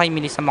nakakatuwa kay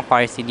Melissa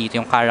McCarthy dito,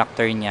 yung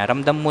character niya.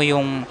 Ramdam mo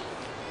yung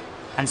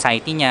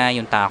anxiety niya,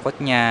 yung takot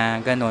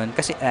niya, ganun.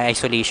 Kasi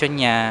isolation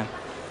niya.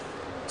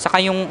 Saka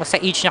yung sa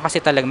age niya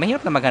kasi talaga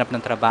mahirap na maghanap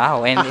ng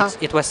trabaho, and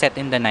it was set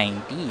in the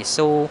 90s.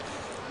 So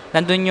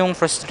nandun yung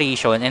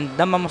frustration, and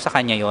dama mo sa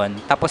kanya yon.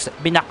 Tapos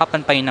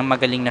binakapan pa yun ng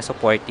magaling na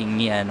supporting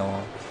ni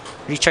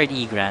Richard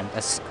E. Grant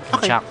as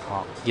Jack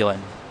Hawk. Yun.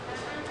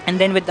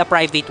 And then with The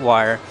Private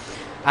War,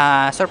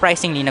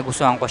 surprisingly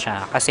nagustuhan ko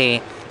siya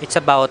kasi it's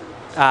about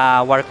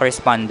war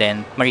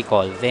correspondent Marie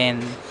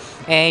Colvin.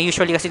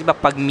 Usually kasi diba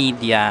pag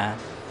media,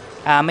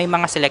 may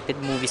mga selected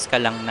movies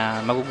ka lang na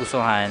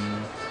magugustuhan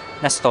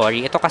na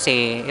story. Ito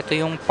kasi, ito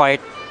yung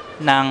part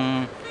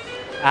ng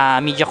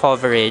media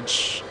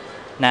coverage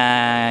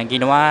na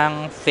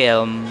ginawang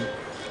film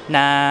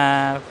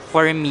na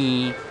for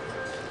me,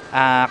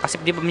 kasi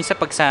di ba minsan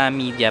pag sa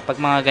media, pag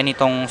mga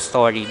ganitong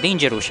story,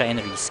 dangerous siya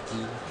and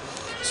risky.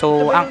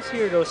 So, ang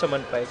si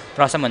Rosamund Pike.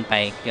 Rosamund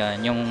Pike, yun.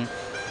 Yung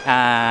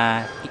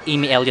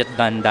Amy Elliott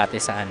Dunn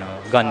dati sa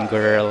Gone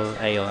Girl,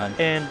 ayun.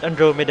 And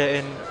Andromeda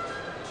in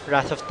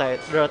Wrath of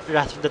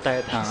the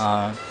Titans.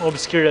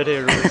 Obscure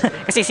heroes.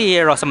 Kasi si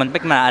Rosamund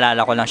Pike,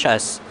 maaalala ko lang siya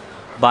as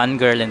Bond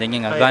Girl, and then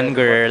yung Gone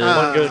Girl.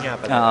 Bond Girl nga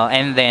pala.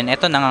 And then,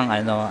 ito na nga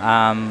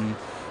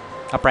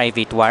A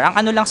Private War.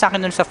 Ang lang sa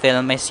akin dun sa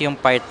film is yung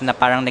part na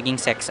parang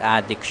naging sex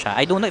addict siya.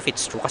 I don't know if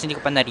it's true kasi hindi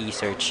ko pa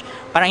na-research.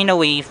 Parang in a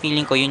way,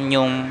 feeling ko yun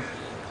yung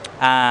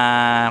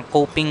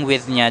coping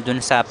with niya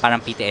dun sa parang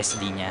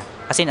PTSD niya.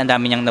 Kasi ang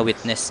dami niyang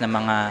na-witness na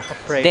mga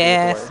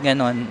death,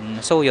 ganon.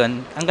 So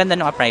yun, ang ganda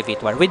ng A Private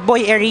War. With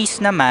Boy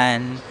Erase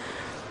naman,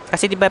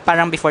 kasi di ba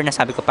parang before na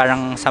sabi ko,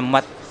 parang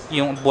somewhat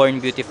yung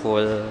Born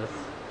Beautiful,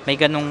 may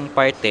ganong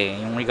part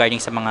yung regarding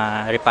sa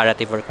mga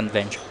reparative or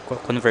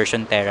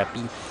conversion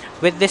therapy.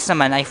 With this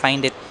naman, I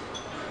find it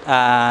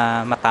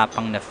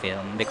matapang na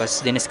film because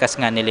diniscuss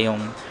nga nila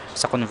yung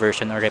sa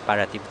conversion or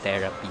reparative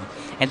therapy.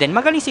 And then,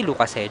 magaling si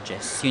Lucas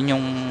Hedges. Yun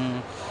yung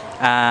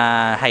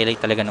highlight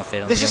talaga ng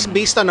film. This is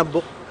based on a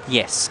book?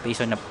 Yes,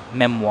 based on a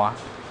memoir.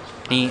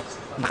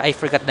 I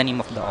forgot the name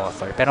of the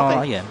author. Pero,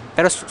 yun.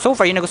 Pero so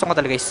far, yung nagustuhan ko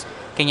talaga is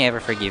Can You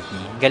Ever Forgive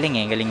Me? Galing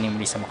galing ni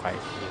Melissa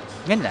McCarthy.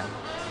 Yan lang.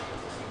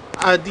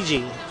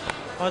 DJ?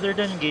 Other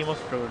than Game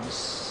of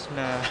Thrones,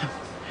 na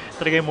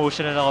talaga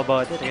emotional ako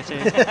about it.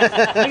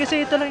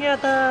 Kasi ito lang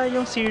yata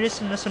yung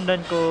series na sundan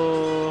ko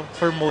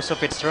for most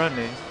of its run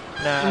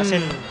Na as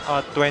in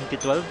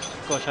 2012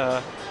 ko siya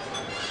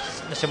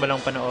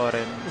nasimulang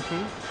panoorin.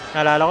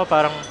 Naalala ko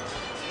parang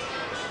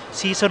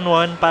season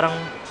 1 parang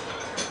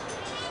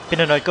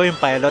pinanood ko yung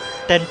pilot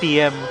 10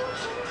 PM.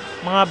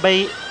 Mga by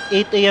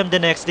 8 AM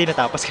the next day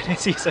natapos ka na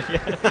yung season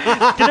yan.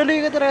 Tinuloy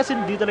ko talaga kasi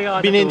hindi talaga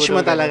ako binge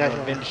mo talaga.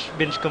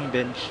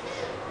 Binge.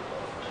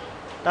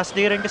 Tapos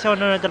di rin kasi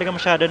ako nanonood talaga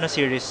masyado na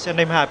series, and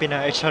I'm happy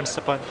na I chanced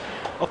upon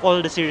of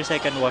all the series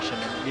I can watch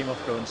Game of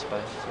Thrones pa.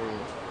 So,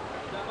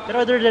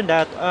 pero other than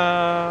that,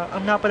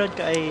 ang napanood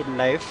ko ay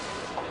Life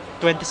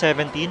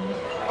 2017.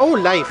 Oh,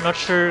 Life. Not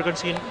sure kung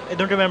sino, I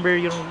don't remember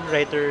yung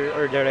writer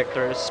or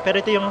directors.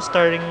 Pero ito yung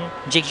starring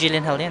Jake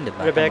Gyllenhaal yan,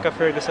 diba? Rebecca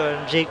Ferguson,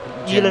 Jake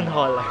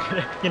Gyllenhaal.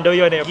 Yun daw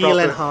yun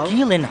Gyllenhaal?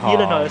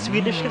 Gyllenhaal.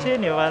 Swedish kasi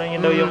yun parang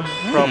yun daw yung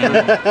proper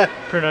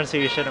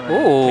pronunciation.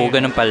 Oo,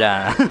 ganun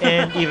pala.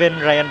 And even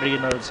Ryan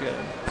Reynolds.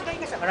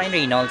 Ryan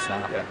Reynolds na.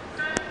 Yeah.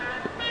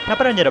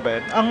 Napanood niyo na ba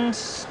yun? Ang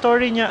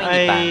story niya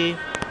ay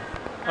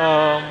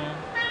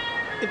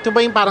ito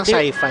ba yung parang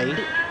sci-fi?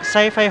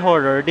 Sci-fi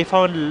horror. They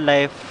found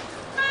life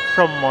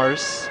from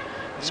Mars.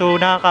 So,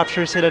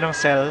 nakaka-capture sila ng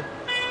cell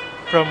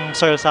from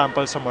soil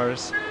samples sa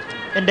Mars.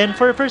 And then,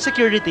 for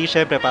security,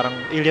 syempre, parang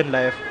alien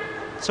life.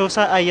 So,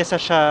 sa ISS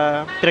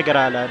siya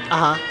pinag-aralan.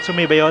 So,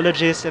 may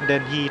biologist, and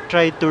then he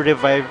tried to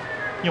revive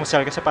yung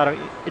cell kasi parang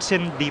it's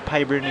in deep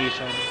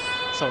hibernation.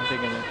 Something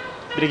ganyan.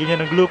 Binigyan niya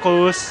ng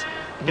glucose,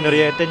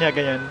 kinoriente niya,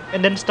 ganyan. And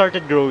then,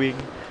 started growing.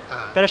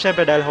 Pero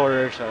syempre dahil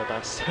horror siya,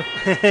 tapos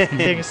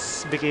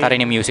things became Tari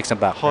ni music sa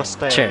background.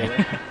 Hostile. Sure.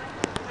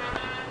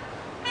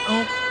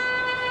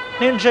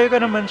 Na-enjoy ko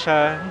naman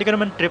siya. Hindi ko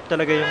naman trip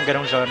talaga yung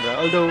ganong genre.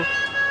 Although,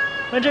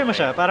 na-enjoy mo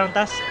siya. Parang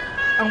tas,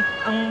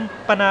 ang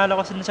panalo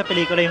ko sa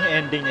pelikula yung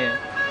ending niya.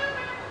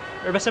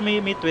 Or basta may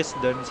twist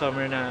doon,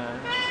 somewhere na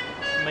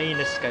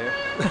mainis kayo.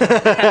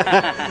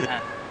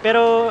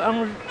 Pero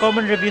ang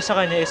common review sa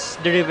kanya is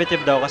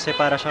derivative daw kasi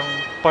para siyang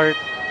part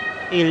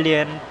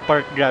alien,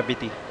 part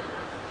gravity.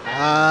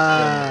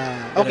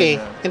 Okay.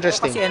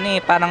 Interesting. Kasi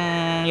parang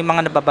yung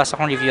mga nababasa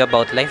kong review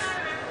about Life,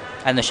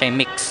 siya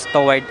mix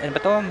toward,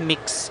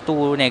 mix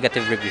to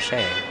negative review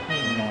siya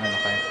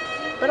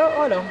Pero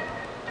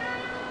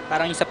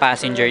Parang yung sa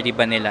Passenger, di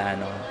ba nila,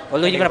 ano?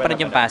 Although hindi ko napanood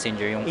yung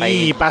Passenger, yung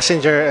kay...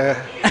 Passenger.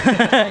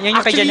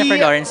 Yung kay Actually, Jennifer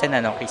Lawrence and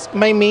ano, Chris.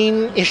 My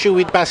main issue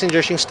with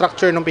Passengers yung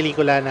structure ng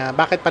pelikula na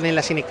bakit pa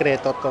nila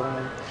sinikreto tong...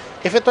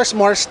 If it was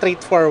more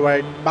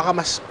straightforward, baka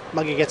mas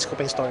magigets ko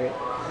pa yung story.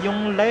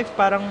 Yung life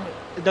parang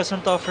it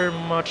doesn't offer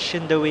much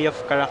in the way of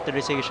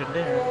characterization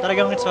din.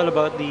 Talagang it's all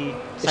about the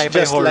It's sci-fi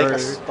just horror. like a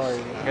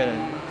story.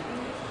 Ganun.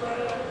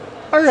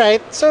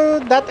 Alright, so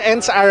that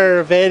ends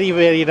our very,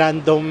 very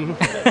random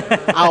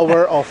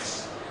hour of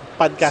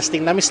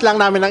podcasting. Namiss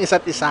lang namin ang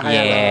isa't isa. Kaya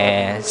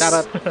Yes.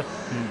 Charot.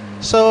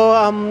 So,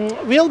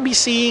 we'll be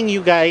seeing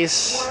you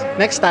guys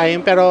next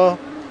time, pero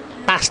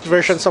past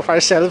versions of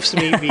ourselves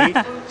maybe.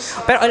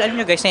 Pero alam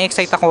nyo guys,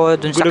 na-excite ako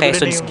dun sa Gulo-gulo na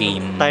Quezon's yung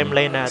Game.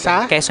 timeline natin.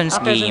 Sa? Quezon's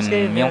Quezon's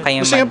Game. Game, Yung yeah.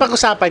 kayong... Gusto yung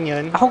pag-usapan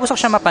yun? Ako gusto ko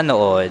siya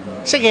mapanood.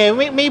 Sige,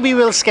 maybe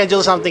we'll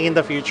schedule something in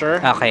the future.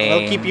 Okay.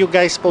 We'll keep you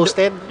guys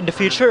posted. In the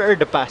future or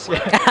the past?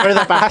 For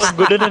the past.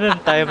 Gulo na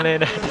ng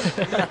timeline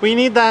natin. We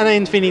need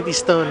Infinity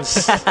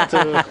Stones to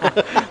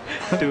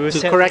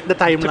correct the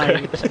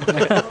timeline.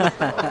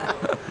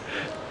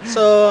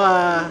 So,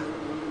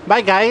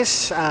 bye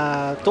guys.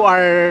 To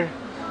our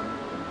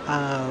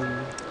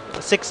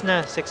 6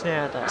 na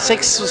yata.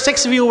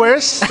 six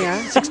viewers. Yeah.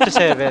 6 to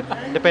 7.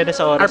 Depende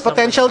sa oras. Our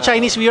potential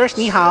Chinese viewers,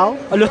 ni hao.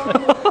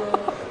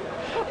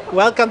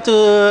 Welcome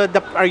to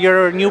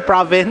your new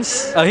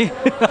province. Ay.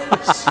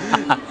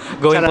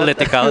 Going Charot.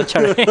 political.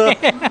 Charot.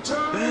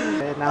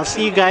 And I'll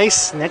see you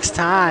guys next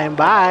time.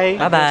 Bye.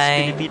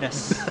 Bye-bye.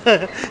 Pilipinas.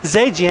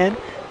 再见。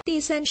第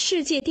三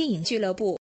世界电影俱乐部